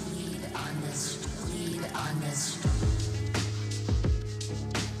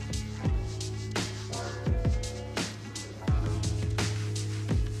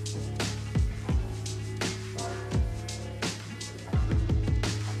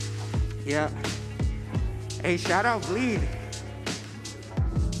 Yeah. Hey, shout out Bleed.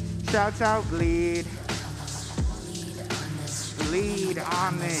 Shouts out Bleed. Bleed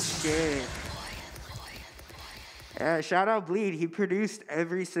on this shit. Yeah, shout out Bleed. He produced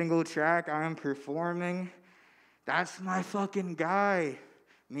every single track I am performing. That's my fucking guy.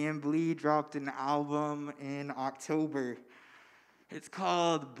 Me and Bleed dropped an album in October. It's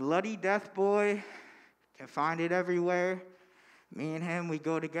called Bloody Death Boy. You can find it everywhere. Me and him, we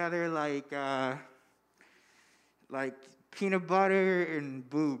go together like peanut butter and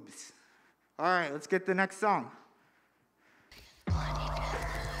boobs. All right, let's get the next song.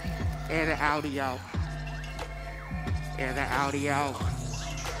 Air the Audi out. Air the Audi out.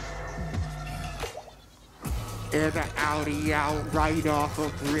 Air the Audi out right off a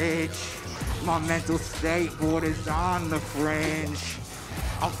bridge. My mental state borders on the fringe.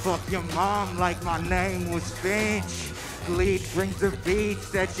 I'll fuck your mom like my name was Finch. Bleed brings the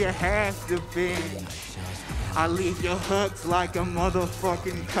beats that you have to binge. I leave your hooks like a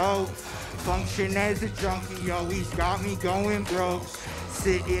motherfucking coat. Function as a junkie, always got me going broke.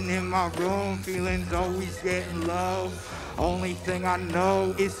 Sitting in my room, feelings always getting low. Only thing I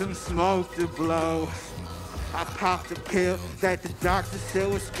know is some smoke to blow. I popped a pill that the doctor said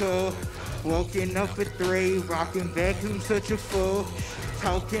was cool. Woken up at 3, rocking back, I'm such a fool.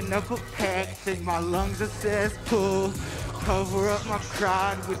 Toking up a pack, think my lungs are cesspool. Cover up my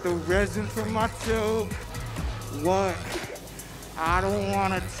crowd with the resin from my tube. What? I don't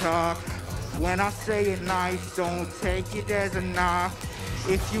wanna talk. When I say it nice, don't take it as a knock.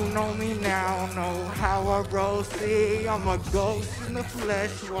 If you know me now, know how I roll. See, I'm a ghost in the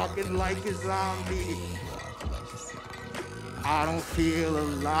flesh, walking like a zombie. I don't feel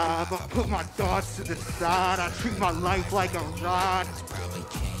alive. I put my thoughts to the side. I treat my life like a rod.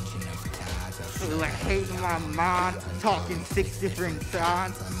 Feel a hate in my mind. Talking 6 different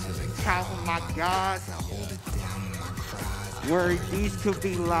times. Counting my gods. Worried these could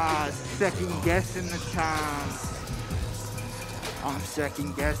be lies. Second guessing the times. I'm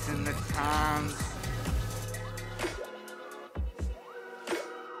second guessing the times.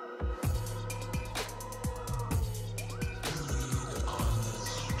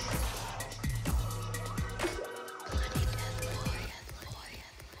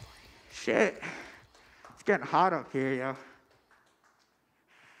 Shit, it's getting hot up here,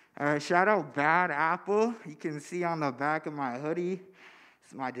 yo. Shout out Bad Apple. You can see on the back of my hoodie,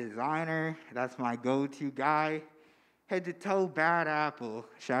 it's my designer. That's my go-to guy. Head to toe Bad Apple.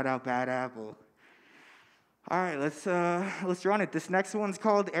 Shout out Bad Apple. All right, let's run it. This next one's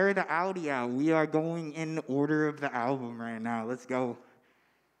called Air the Audi Out. We are going in order of the album right now. Let's go.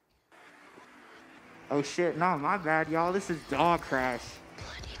 Oh shit, no, my bad, y'all. This is Dog Crash.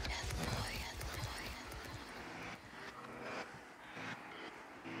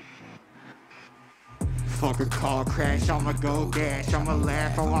 Fuck a car crash, I'ma go dash, I'ma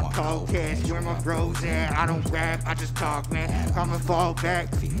laugh, I want cold cash. Where my bros at? I don't rap, I just talk, man. I'ma fall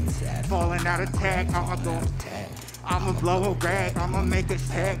back, falling out of tack, I'ma blow a rag, I'ma make a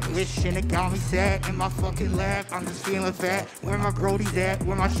stack. Wishing it got me sad in my fucking lap. I'm just feeling fat. Where my brodies at?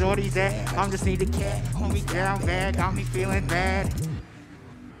 Where my shorties at? I'm just need a cat. Hold me down bad, got me feeling bad.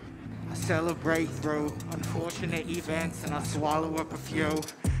 I celebrate through unfortunate events and I swallow up a few.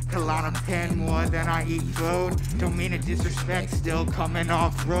 Kalana pen more than I eat food. Don't mean to disrespect, still coming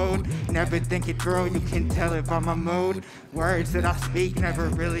off road. Never think it through, you can tell it by my mood. Words that I speak never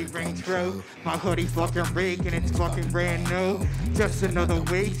really ring true. My hoodie fucking reek and it's fucking brand new. Just another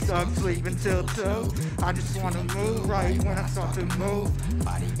week, so I'm sleeping till 2. I just wanna move right when I start to move.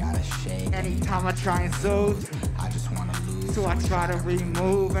 Body gotta shake. Anytime I try and soothe, I just wanna lose. So I try to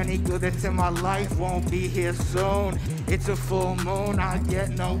remove any good that's in my life won't be here soon. It's a full moon, I get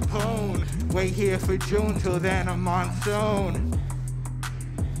no poon. Wait here for June, till then a monsoon.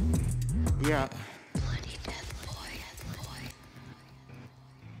 Yeah.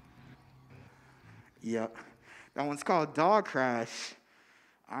 Yep. That one's called Dog Crash.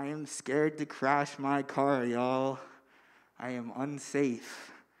 I am scared to crash my car, y'all. I am unsafe.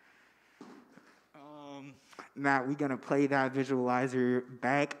 Matt, we're gonna play that visualizer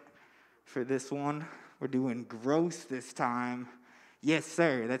back for this one. We're doing gross this time. Yes,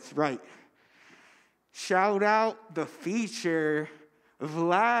 sir, that's right. Shout out the feature,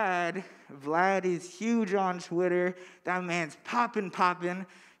 Vlad. Vlad is huge on Twitter. That man's poppin'.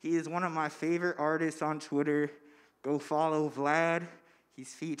 He is one of my favorite artists on Twitter. Go follow Vlad.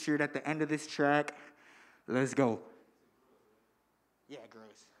 He's featured at the end of this track. Let's go. Yeah,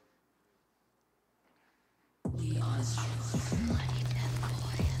 gross.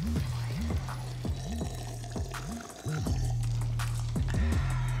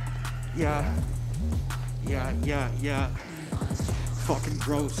 Yeah. Fucking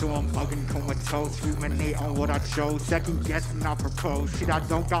gross, so I'm fucking comatose. Ruminate on what I chose. Second guess and I propose. Shit, I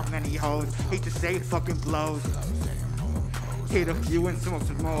don't got many hoes. Hate to say it fucking blows. Hit a few and smoke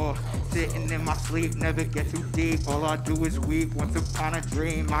some more. Sitting in my sleep, never get too deep. All I do is weep. Once upon a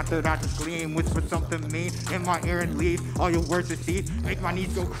dream, I thought I'd just gleam. Whisper something mean in my ear and leave. All your words deceive, make my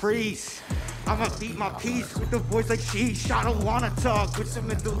knees go crease. I'ma beat my piece with the voice like sheesh. I don't wanna talk with some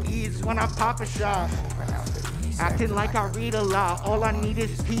mental ease when I pop a shot. Acting like I read a lot. All I need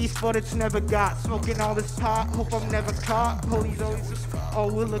is peace, but it's never got. Smoking all this pot, hope I'm never caught. Police always,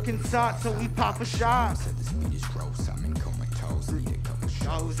 oh, we're looking sot, so we pop a shot.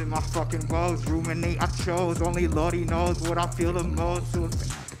 Shows in my fucking woes, ruminate I chose. Only Lordy knows what I feel the most. So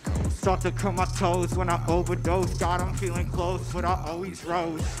start to cut my toes when I overdose. God, I'm feeling close, but I always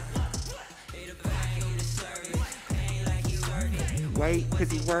rose. Wait,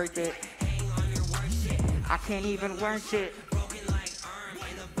 cause he worth it. I can't even work it.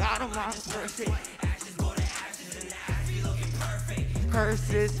 God, I'm on worth it.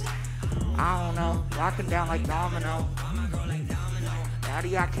 Curses, I don't know. Locking down like domino.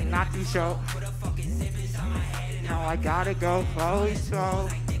 Daddy, I cannot do show. No, I gotta go always slow.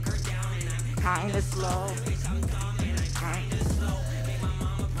 Kinda slow.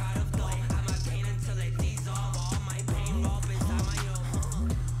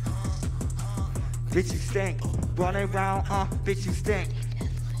 Bitch, you stink. Running around, bitch, you stink.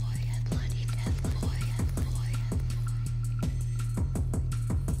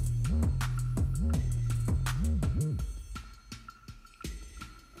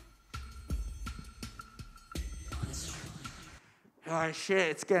 Oh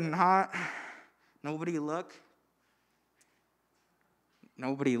shit, it's getting hot. Nobody look.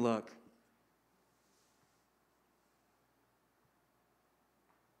 Nobody look.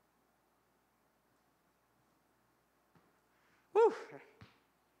 Whew.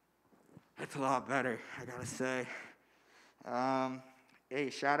 That's a lot better, I gotta say. Hey,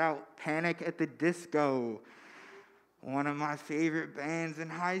 shout out Panic at the Disco. One of my favorite bands in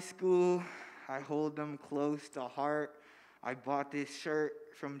high school. I hold them close to heart. I bought this shirt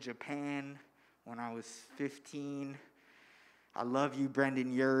from Japan when I was 15. I love you,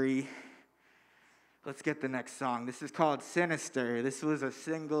 Brendan Urie. Let's get the next song. This is called Sinister. This was a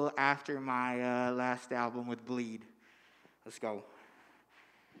single after my last album with Bleed. Let's go.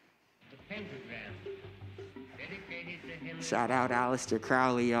 Shout out Aleister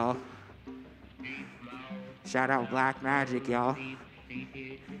Crowley, y'all. Shout out Black Magic, y'all.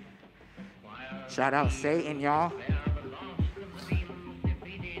 Shout out Satan, y'all.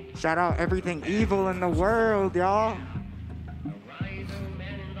 Shout out everything evil in the world, y'all.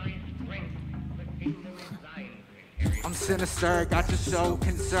 I'm sinister, got you so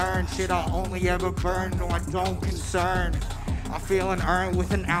concerned. Shit, I only ever burn, no I don't concern. I feel an urn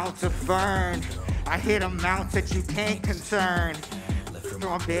with an ounce of fern. I hit amounts that you can't concern.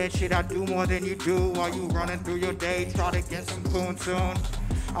 From bed, shit, I do more than you do while you running through your day. Try to get some poon soon.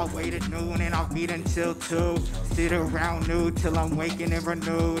 I'll wait at noon and I'll beat until 2. Sit around nude till I'm waking and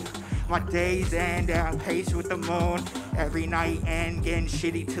renewed. My days end at pace with the moon. Every night end getting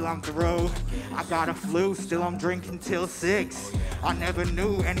shitty till I'm through. I got a flu, still I'm drinking till 6. I never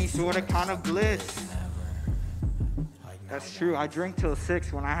knew any sort of kind of bliss. That's true, I drink till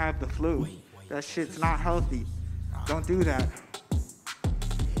 6 when I have the flu. That shit's not healthy. Don't do that.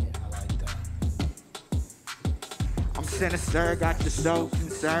 I'm sinister, got you so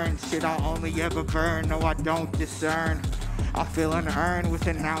concerned. Shit, I only ever burn, no I don't discern. I fill an urn with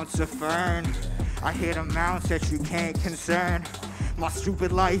an ounce of fern. I hit amounts that you can't concern. My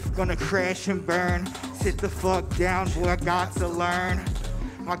stupid life gonna crash and burn. Sit the fuck down, boy, I got to learn.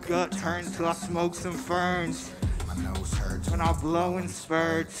 My gut turns till I smoke some ferns. My nose hurts when I blow in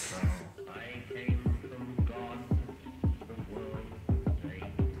spurts.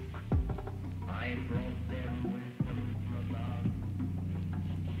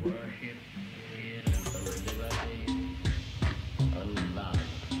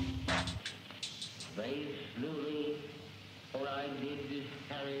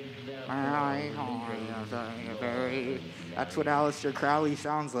 That's what Aleister Crowley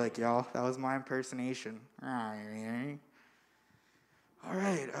sounds like, y'all. That was my impersonation. All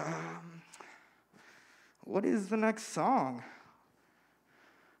right, what is the next song?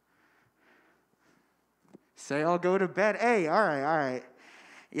 Say I'll go to bed. Hey, all right.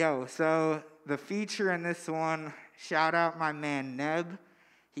 Yo, so the feature in this one, shout out my man Neb.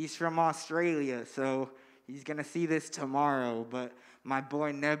 He's from Australia, so he's gonna see this tomorrow, but my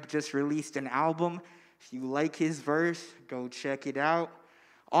boy Neb just released an album. If you like his verse, go check it out.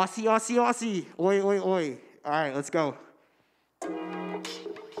 Aussie, Aussie, Aussie. Oi, oi, oi. All right, let's go.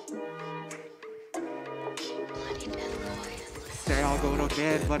 Say I'll go to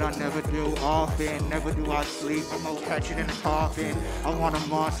bed, but I never do often. Never do I sleep, I'm gonna catch it in a coffin. I want a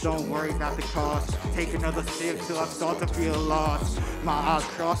moss, don't worry about the cost. Take another sip till I start to feel lost. My eyes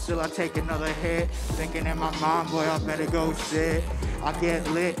crossed till I take another hit. Thinking in my mind, boy, I better go sit. I get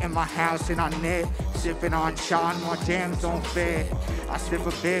lit in my house and I knit. Sipping on chai, my jams don't fit. I sip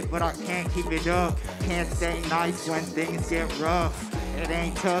a bit, but I can't keep it up. Can't stay nice when things get rough. It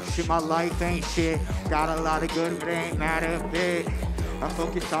ain't tough, shit, my life ain't shit. Got a lot of good, but it ain't matter a bit. I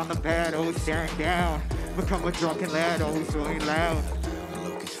focus on the bad, always staring down. Become a drunken lad, always really loud.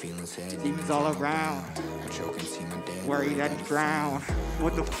 Demons all around. Worry that he drown.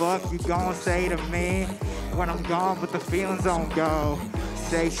 What the fuck you gon' say to me when I'm gone, but the feelings don't go?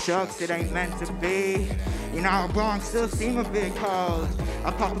 Say shucks, it ain't meant to be. You know, I'm wrong, still seem a bit cold.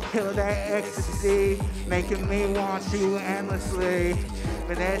 I pop a pill of that ecstasy, making me want you endlessly.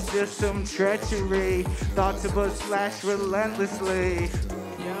 But that's just some treachery. Thoughts of us flash relentlessly.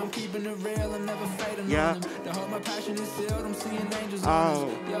 Yeah, I'm keeping it real, I'm never fading yeah. on them. The whole my passion is sealed, I'm seeing angels on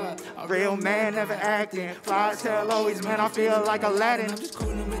them. Yeah, real man never acting. Fly tail always, man, I feel like Aladdin. I'm just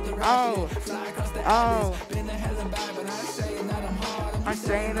cooling with the Fly across the been to hell and back, but I ain't saying that I'm hard. I'm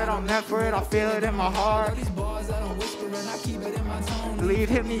saying that I'm meant for it, I feel it in my heart. These bars I don't whisper and I keep it in my tone. Leave,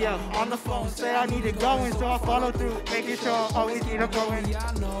 hit me up on the phone, say I need to go in, so I follow through, making sure I always need to go in. Yeah,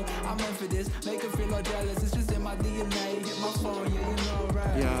 I know, I'm meant for this, make her feel all jealous, it's just in my DNA. Hit my phone, yeah, you know,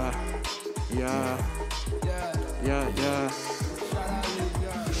 right? Yeah.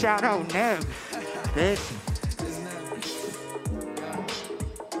 Shout out Neb, bitch.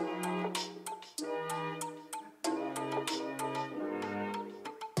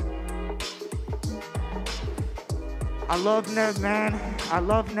 I love Neb, man. I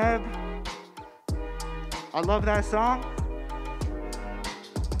love Neb. I love that song.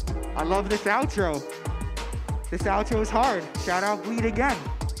 I love this outro. This outro is hard. Shout out Bleed again.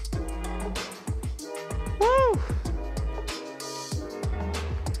 Woo!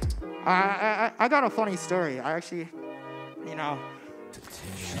 I got a funny story. I actually,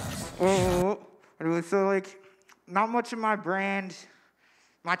 so like, not much of my brand,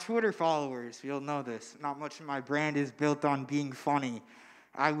 my Twitter followers, you'll know this, not much of my brand is built on being funny.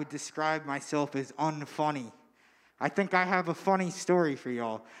 I would describe myself as unfunny. I think I have a funny story for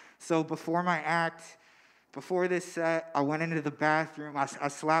y'all. So before my act, before this set, I went into the bathroom, I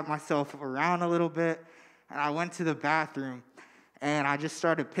slapped myself around a little bit. and I went to the bathroom, and I just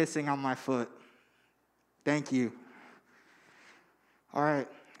started pissing on my foot. Thank you. All right.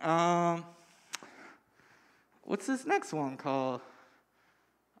 What's this next one called?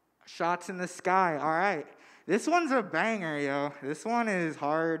 Shots in the Sky. All right. This one's a banger, yo. This one is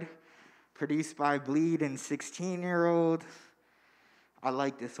hard. Produced by Bleed and 16-year-old. I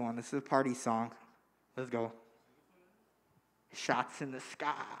like this one. This is a party song. Let's go. Shots in the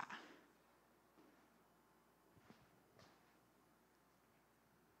Sky.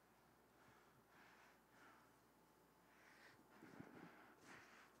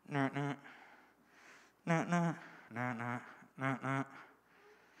 Nah, nah. Nah, nah. Nah, nah. Nah, nah.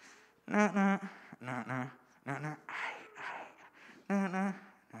 Nah, nah. Nah, nah. Nah, nah. Nah, nah. Nah,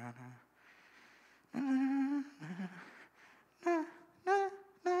 nah.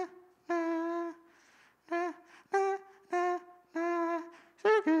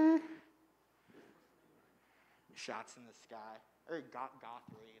 Shots in the Sky, or Goth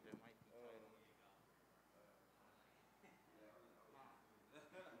Rave, it might be.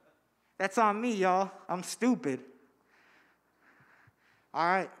 That's on me, y'all. I'm stupid. All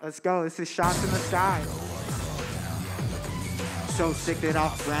right, let's go. This is Shots in the Sky. So sick that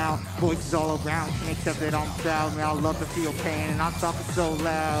I'm brown, voices all around, can't accept that I'm proud, man, I love to feel pain, and I'm talking so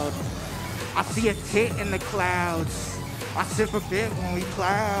loud. I see a tit in the clouds, I sip a bit when we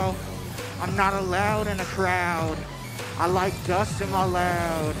plow, I'm not allowed in a crowd, I like dust in my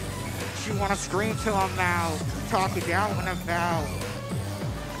loud, she wanna scream till I'm out, talk it down when I'm out.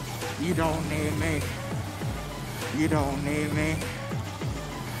 You don't need me, you don't need me,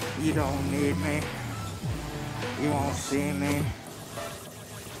 you don't need me, you won't see me.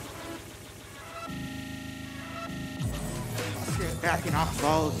 Back in our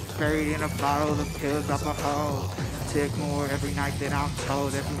fold, buried in a bottle, the pills up a hole. Take more every night that I'm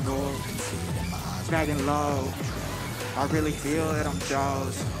told, every door. Bagging low, I really feel that I'm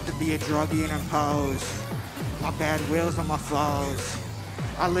chose to be a druggie and impose my bad wills on my foes.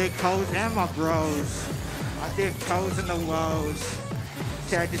 I lick codes and my bros. I dip toes in the woes.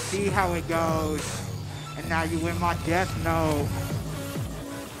 Sad to see how it goes. And now you in my death note.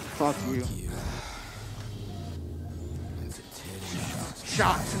 Fuck you.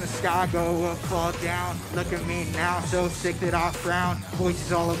 Shots in the sky go up, fall down. Look at me now, so sick that I frown.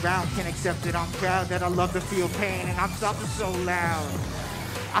 Voices all around, can't accept it, I'm proud that I love to feel pain and I'm talking so loud.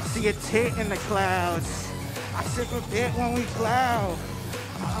 I see a tit in the clouds. I sip a bit when we plow.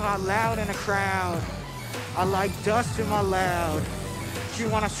 I'm not loud in a crowd. I like dust in my loud. She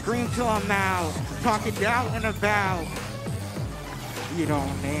wanna scream till I'm out. Talk it out and about. You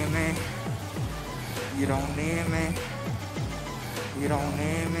don't need me. You don't need me. You don't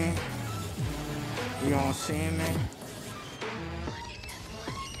need me. You don't see me.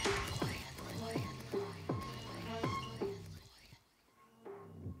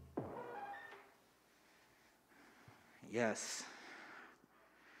 Yes.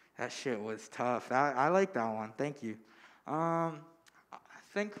 That shit was tough. I like that one. Thank you. I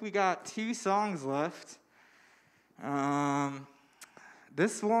think we got 2 songs left.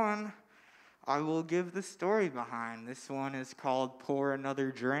 This one, I will give the story behind. This one is called Pour Another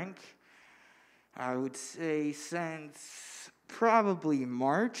Drink. I would say since probably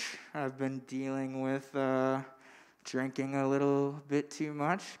March, I've been dealing with drinking a little bit too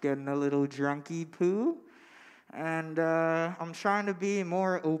much, getting a little drunky poo. And I'm trying to be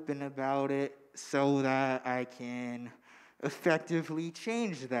more open about it so that I can effectively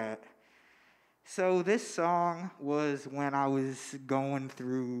change that. So this song was when I was going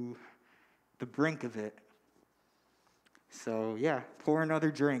through the brink of it. So yeah, Pour Another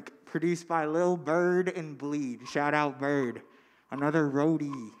Drink, produced by Lil Bird and Bleed. Shout out Bird, another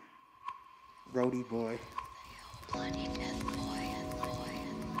roadie boy.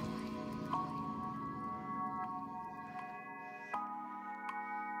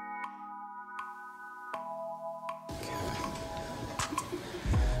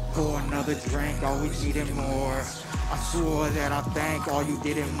 Pour another drink, always needing more. I swore that I thank all you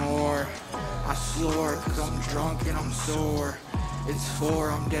did and more. I swore cause I'm drunk and I'm sore. It's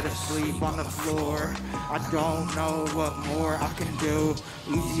 4, I'm dead asleep on the floor. I don't know what more I can do.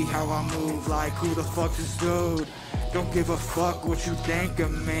 Easy how I move, like who the fuck's this dude? Don't give a fuck what you think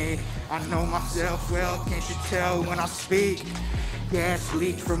of me. I know myself well, can't you tell when I speak? Gas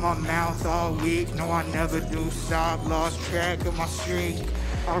leaked from my mouth all week. No, I never do stop, lost track of my streak.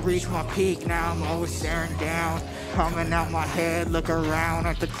 I reach my peak, now I'm always staring down. Coming out my head, look around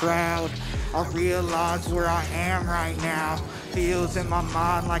at the crowd. I realize where I am right now. Feels in my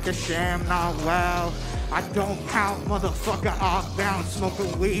mind like a sham, not well. I don't count, motherfucker, off bound.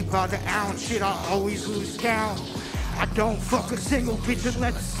 Smoking weed by the ounce, shit, I always lose count. I don't fuck a single bitch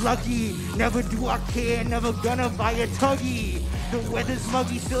unless it's sluggy. Never do I care, never gonna buy a tuggy. The weather's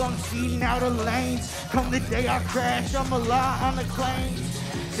muggy, still I'm speeding out of lanes. Come the day I crash, I'ma lie on the claims.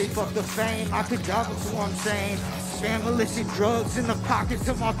 Say fuck the fame, I could die before I'm sane. Spam illicit drugs in the pockets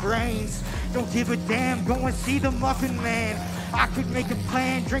of my brains. Don't give a damn, go and see the Muffin Man. I could make a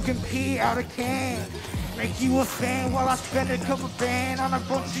plan, drinking pee out of can. Make you a fan while I spend a couple band on a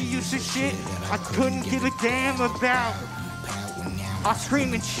bunch of useless shit I couldn't give a damn about. I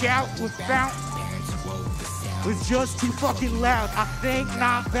scream and shout without, was just too fucking loud. I think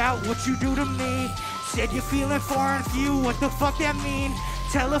not about what you do to me. Said you're feeling foreign few, what the fuck that mean?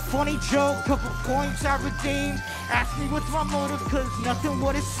 Tell a funny joke, couple points I redeem. Ask me what's my motive, cause nothing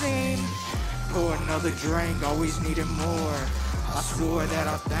what it seemed. Pour another drink, always needed more. I swore that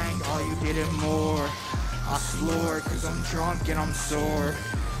I thank all you did and more. I slur cause I'm drunk and I'm sore.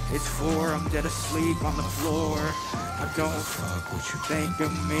 It's 4, I'm dead asleep on the floor. I don't fuck what you think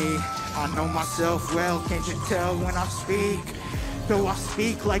of me. I know myself well, can't you tell when I speak? Though I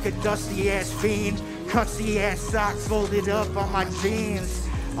speak like a dusty ass fiend. Cutsy ass socks folded up on my jeans.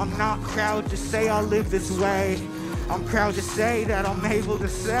 I'm not proud to say I live this way. I'm proud to say that I'm able to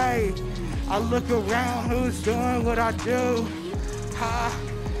say I look around, who's doing what I do? Ha,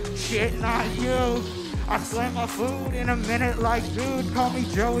 shit, not you. I slam my food in a minute like dude. Call me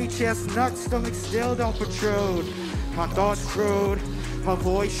Joey Chestnut, stomach still don't protrude. My thoughts crude, my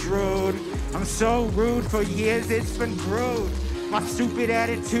voice shrewd. I'm so rude, for years it's been brewed. My stupid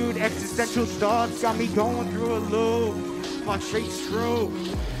attitude, existential thoughts got me going through a loop. My traits true.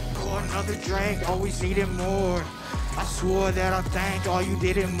 Pour another drink, always needed more. I swore that I thank all you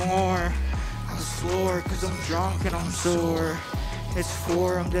did and more. I slur cause I'm drunk and I'm sore. It's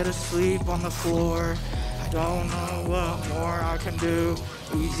 4, I'm dead asleep on the floor. Don't know what more I can do.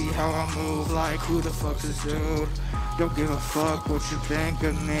 Easy how I move, like who the fuck's this dude? Don't give a fuck what you think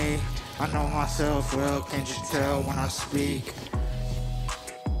of me. I know myself well, can't you tell when I speak?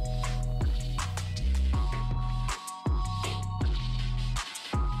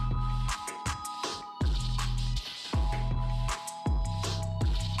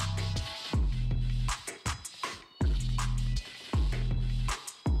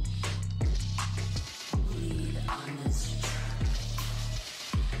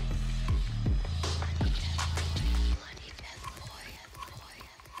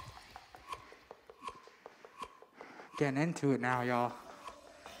 Getting into it now, y'all.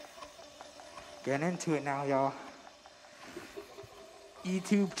 Getting into it now, y'all.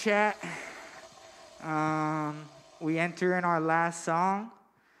 YouTube chat. We enter in our last song.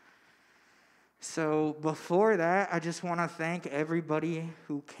 So before that, I just want to thank everybody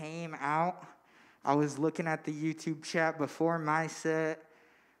who came out. I was looking at the YouTube chat before my set.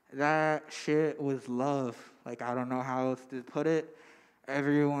 That shit was love. Like, I don't know how else to put it.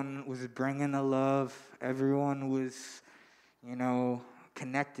 Everyone was bringing the love. Everyone was, you know,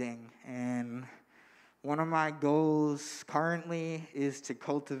 connecting. And one of my goals currently is to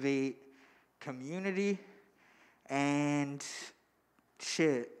cultivate community. And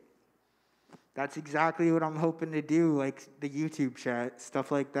shit, that's exactly what I'm hoping to do, like the YouTube chat,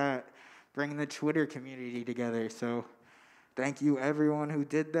 stuff like that. Bring the Twitter community together. So thank you everyone who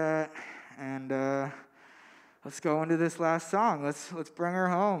did that. And let's go into this last song. Let's bring her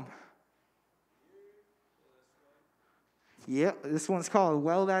home. Yep, this one's called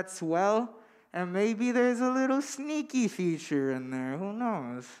Well That's Well. And maybe there's a little sneaky feature in there. Who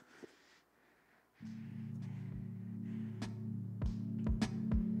knows?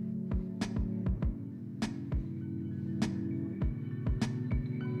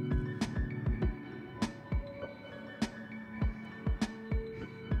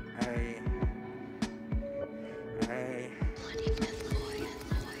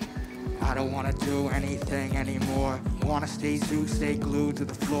 I don't wanna do anything anymore. Wanna stay Zeus, stay glued to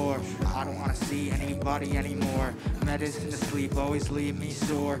the floor. I don't wanna see anybody anymore. Medicine to sleep always leave me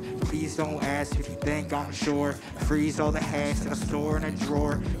sore. Please don't ask if you think I'm sure. Freeze all the hash that I store in a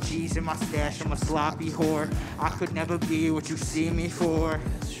drawer. Cheese in my stash, I'm a sloppy whore. I could never be what you see me for.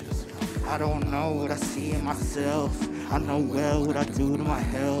 I don't know what I see in myself. I know well what I do to my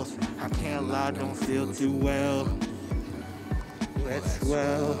health. I can't lie, don't feel too well. Let's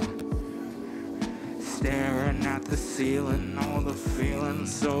well. Staring at the ceiling, all the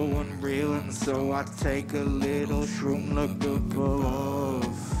feelings so unreal, and so I take a little shroom look above.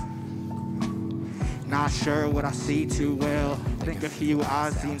 Not sure what I see too well. Think a few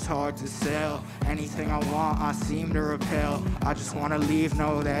eyes seems hard to sell. Anything I want, I seem to repel. I just wanna leave,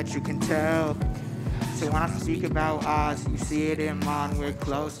 know that you can tell. So when I speak about us, you see it in mine, we're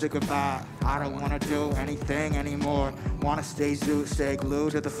close to goodbye. I don't wanna do anything anymore. Wanna stay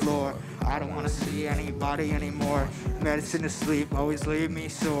glued to the floor. I don't wanna see anybody anymore. Medicine to sleep, always leave me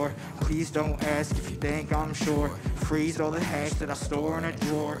sore. Please don't ask if you think I'm sure. Freeze all the hash that I store in a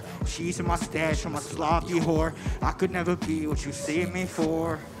drawer. Cheese in my stash from a sloppy whore. I could never be what you see me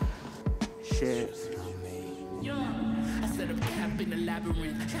for. Shit. I set up camp in the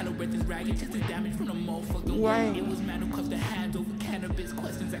labyrinth. Shallow breath is ragged, just the damage from the motherfucking wind. It was man who cuffed the hands over cannabis.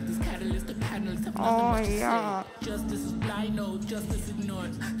 Questions act as catalyst, the panelists have nothing much to say. Justice is blind, no, justice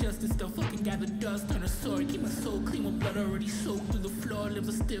ignores. Justice don't fucking gather dust on a sword. Keep my soul clean with blood already soaked through the floor. Live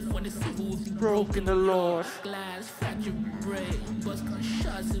a stiff when it's civil will be broken the Lord. Glass, fracture, break. Bust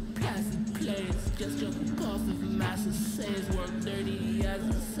gunshots and plastic plates. Just jumping off if massive says work dirty as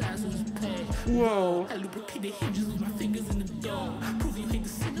assassins pay. Whoa. I lubricate the hinges with my fingers in the door. Prove you hate the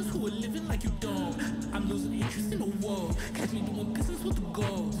sinners who are living like you don't. I'm losing interest in the world. Catch me doing business with the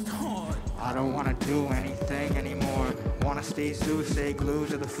goals. It's hard. I don't wanna do anything anymore. Wanna stay glued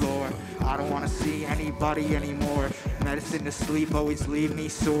to the floor. I don't wanna see anybody anymore. Medicine to sleep, always leave me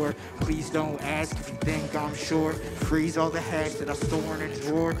sore. Please don't ask if you think I'm sure. Freeze all the hash that I store in a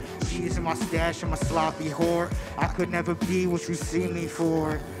drawer. Cheese in my stash and my sloppy whore. I could never be what you see me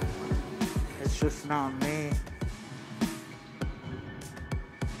for. It's just not me.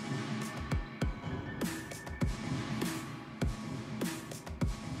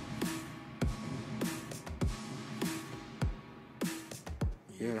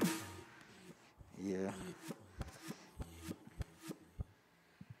 Yeah. Yeah.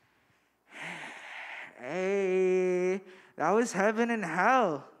 Hey, that was heaven and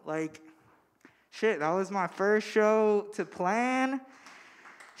hell. Like, shit, that was my first show to plan.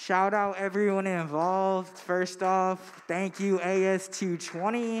 Shout out everyone involved. First off, thank you,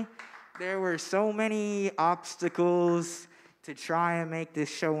 AS220. There were so many obstacles to try and make this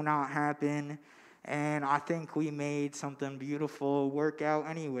show not happen. And I think we made something beautiful work out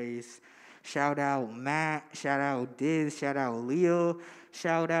anyways. Shout out Matt, shout out DIZ, shout out LEEL,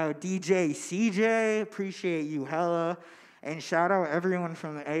 shout out DJ CJ, appreciate you hella. And shout out everyone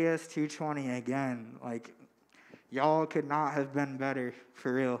from the AS220 again. Like, y'all could not have been better,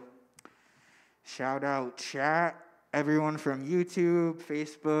 for real. Shout out chat, everyone from YouTube,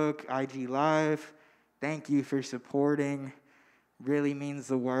 Facebook, IG Live. Thank you for supporting. Really means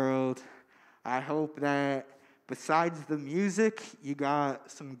the world. I hope that besides the music, you got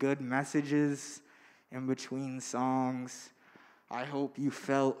some good messages in between songs. I hope you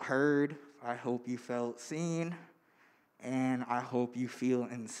felt heard. I hope you felt seen. And I hope you feel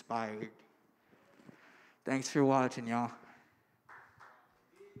inspired. Thanks for watching, y'all.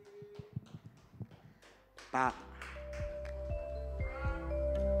 Bye.